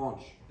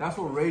 Haunch. That's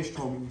what Rage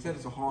told me. He said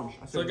it's a haunch.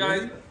 I said, So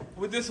guys, really?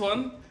 with this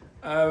one,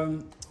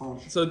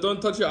 Haunch. so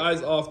don't touch your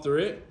eyes after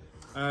it,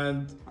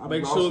 and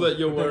make sure that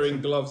you're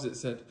wearing gloves. It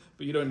said,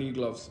 but you don't need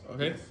gloves.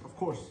 Okay. Yes, of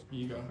course.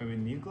 Here you go. Do we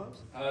need gloves?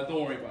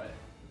 Don't worry about it.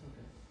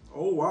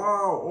 Oh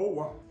wow. Oh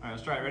wow. All right,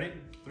 let's try it. Ready?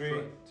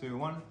 3, 2,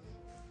 1.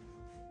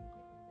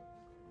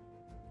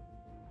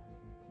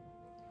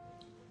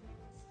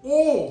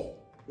 Oh!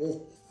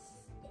 Oh.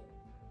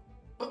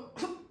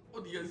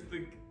 What do you guys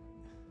think?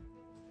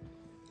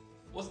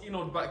 What's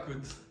Enoch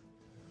backwards?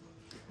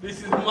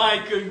 This is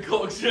my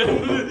concoction.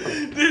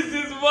 This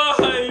is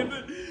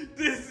mine.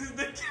 This is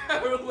the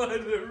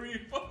Carolina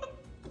Reaper.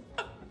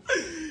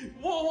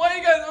 Why are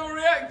you guys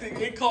overreacting?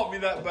 It can't be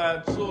that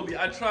bad, surely.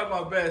 I tried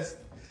my best.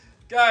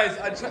 Guys,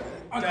 I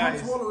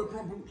can't swallow it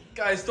properly.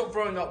 Guys, stop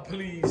throwing up,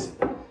 please.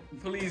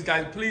 Please,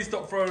 guys, please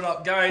stop throwing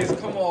up. Guys,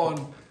 come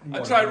on. I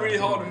tried really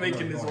hard on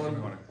making this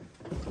one.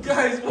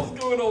 Guys, what's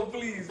going on?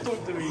 Please,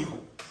 talk to me.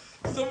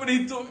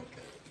 Somebody talk.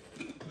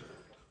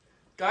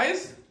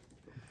 Guys?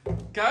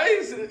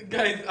 Guys,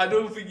 I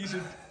don't think you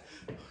should.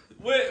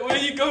 Where are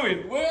you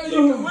going? Where are you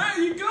going? Where are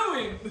you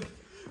going?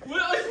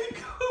 Where are you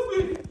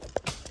going?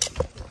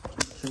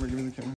 Give me the camera.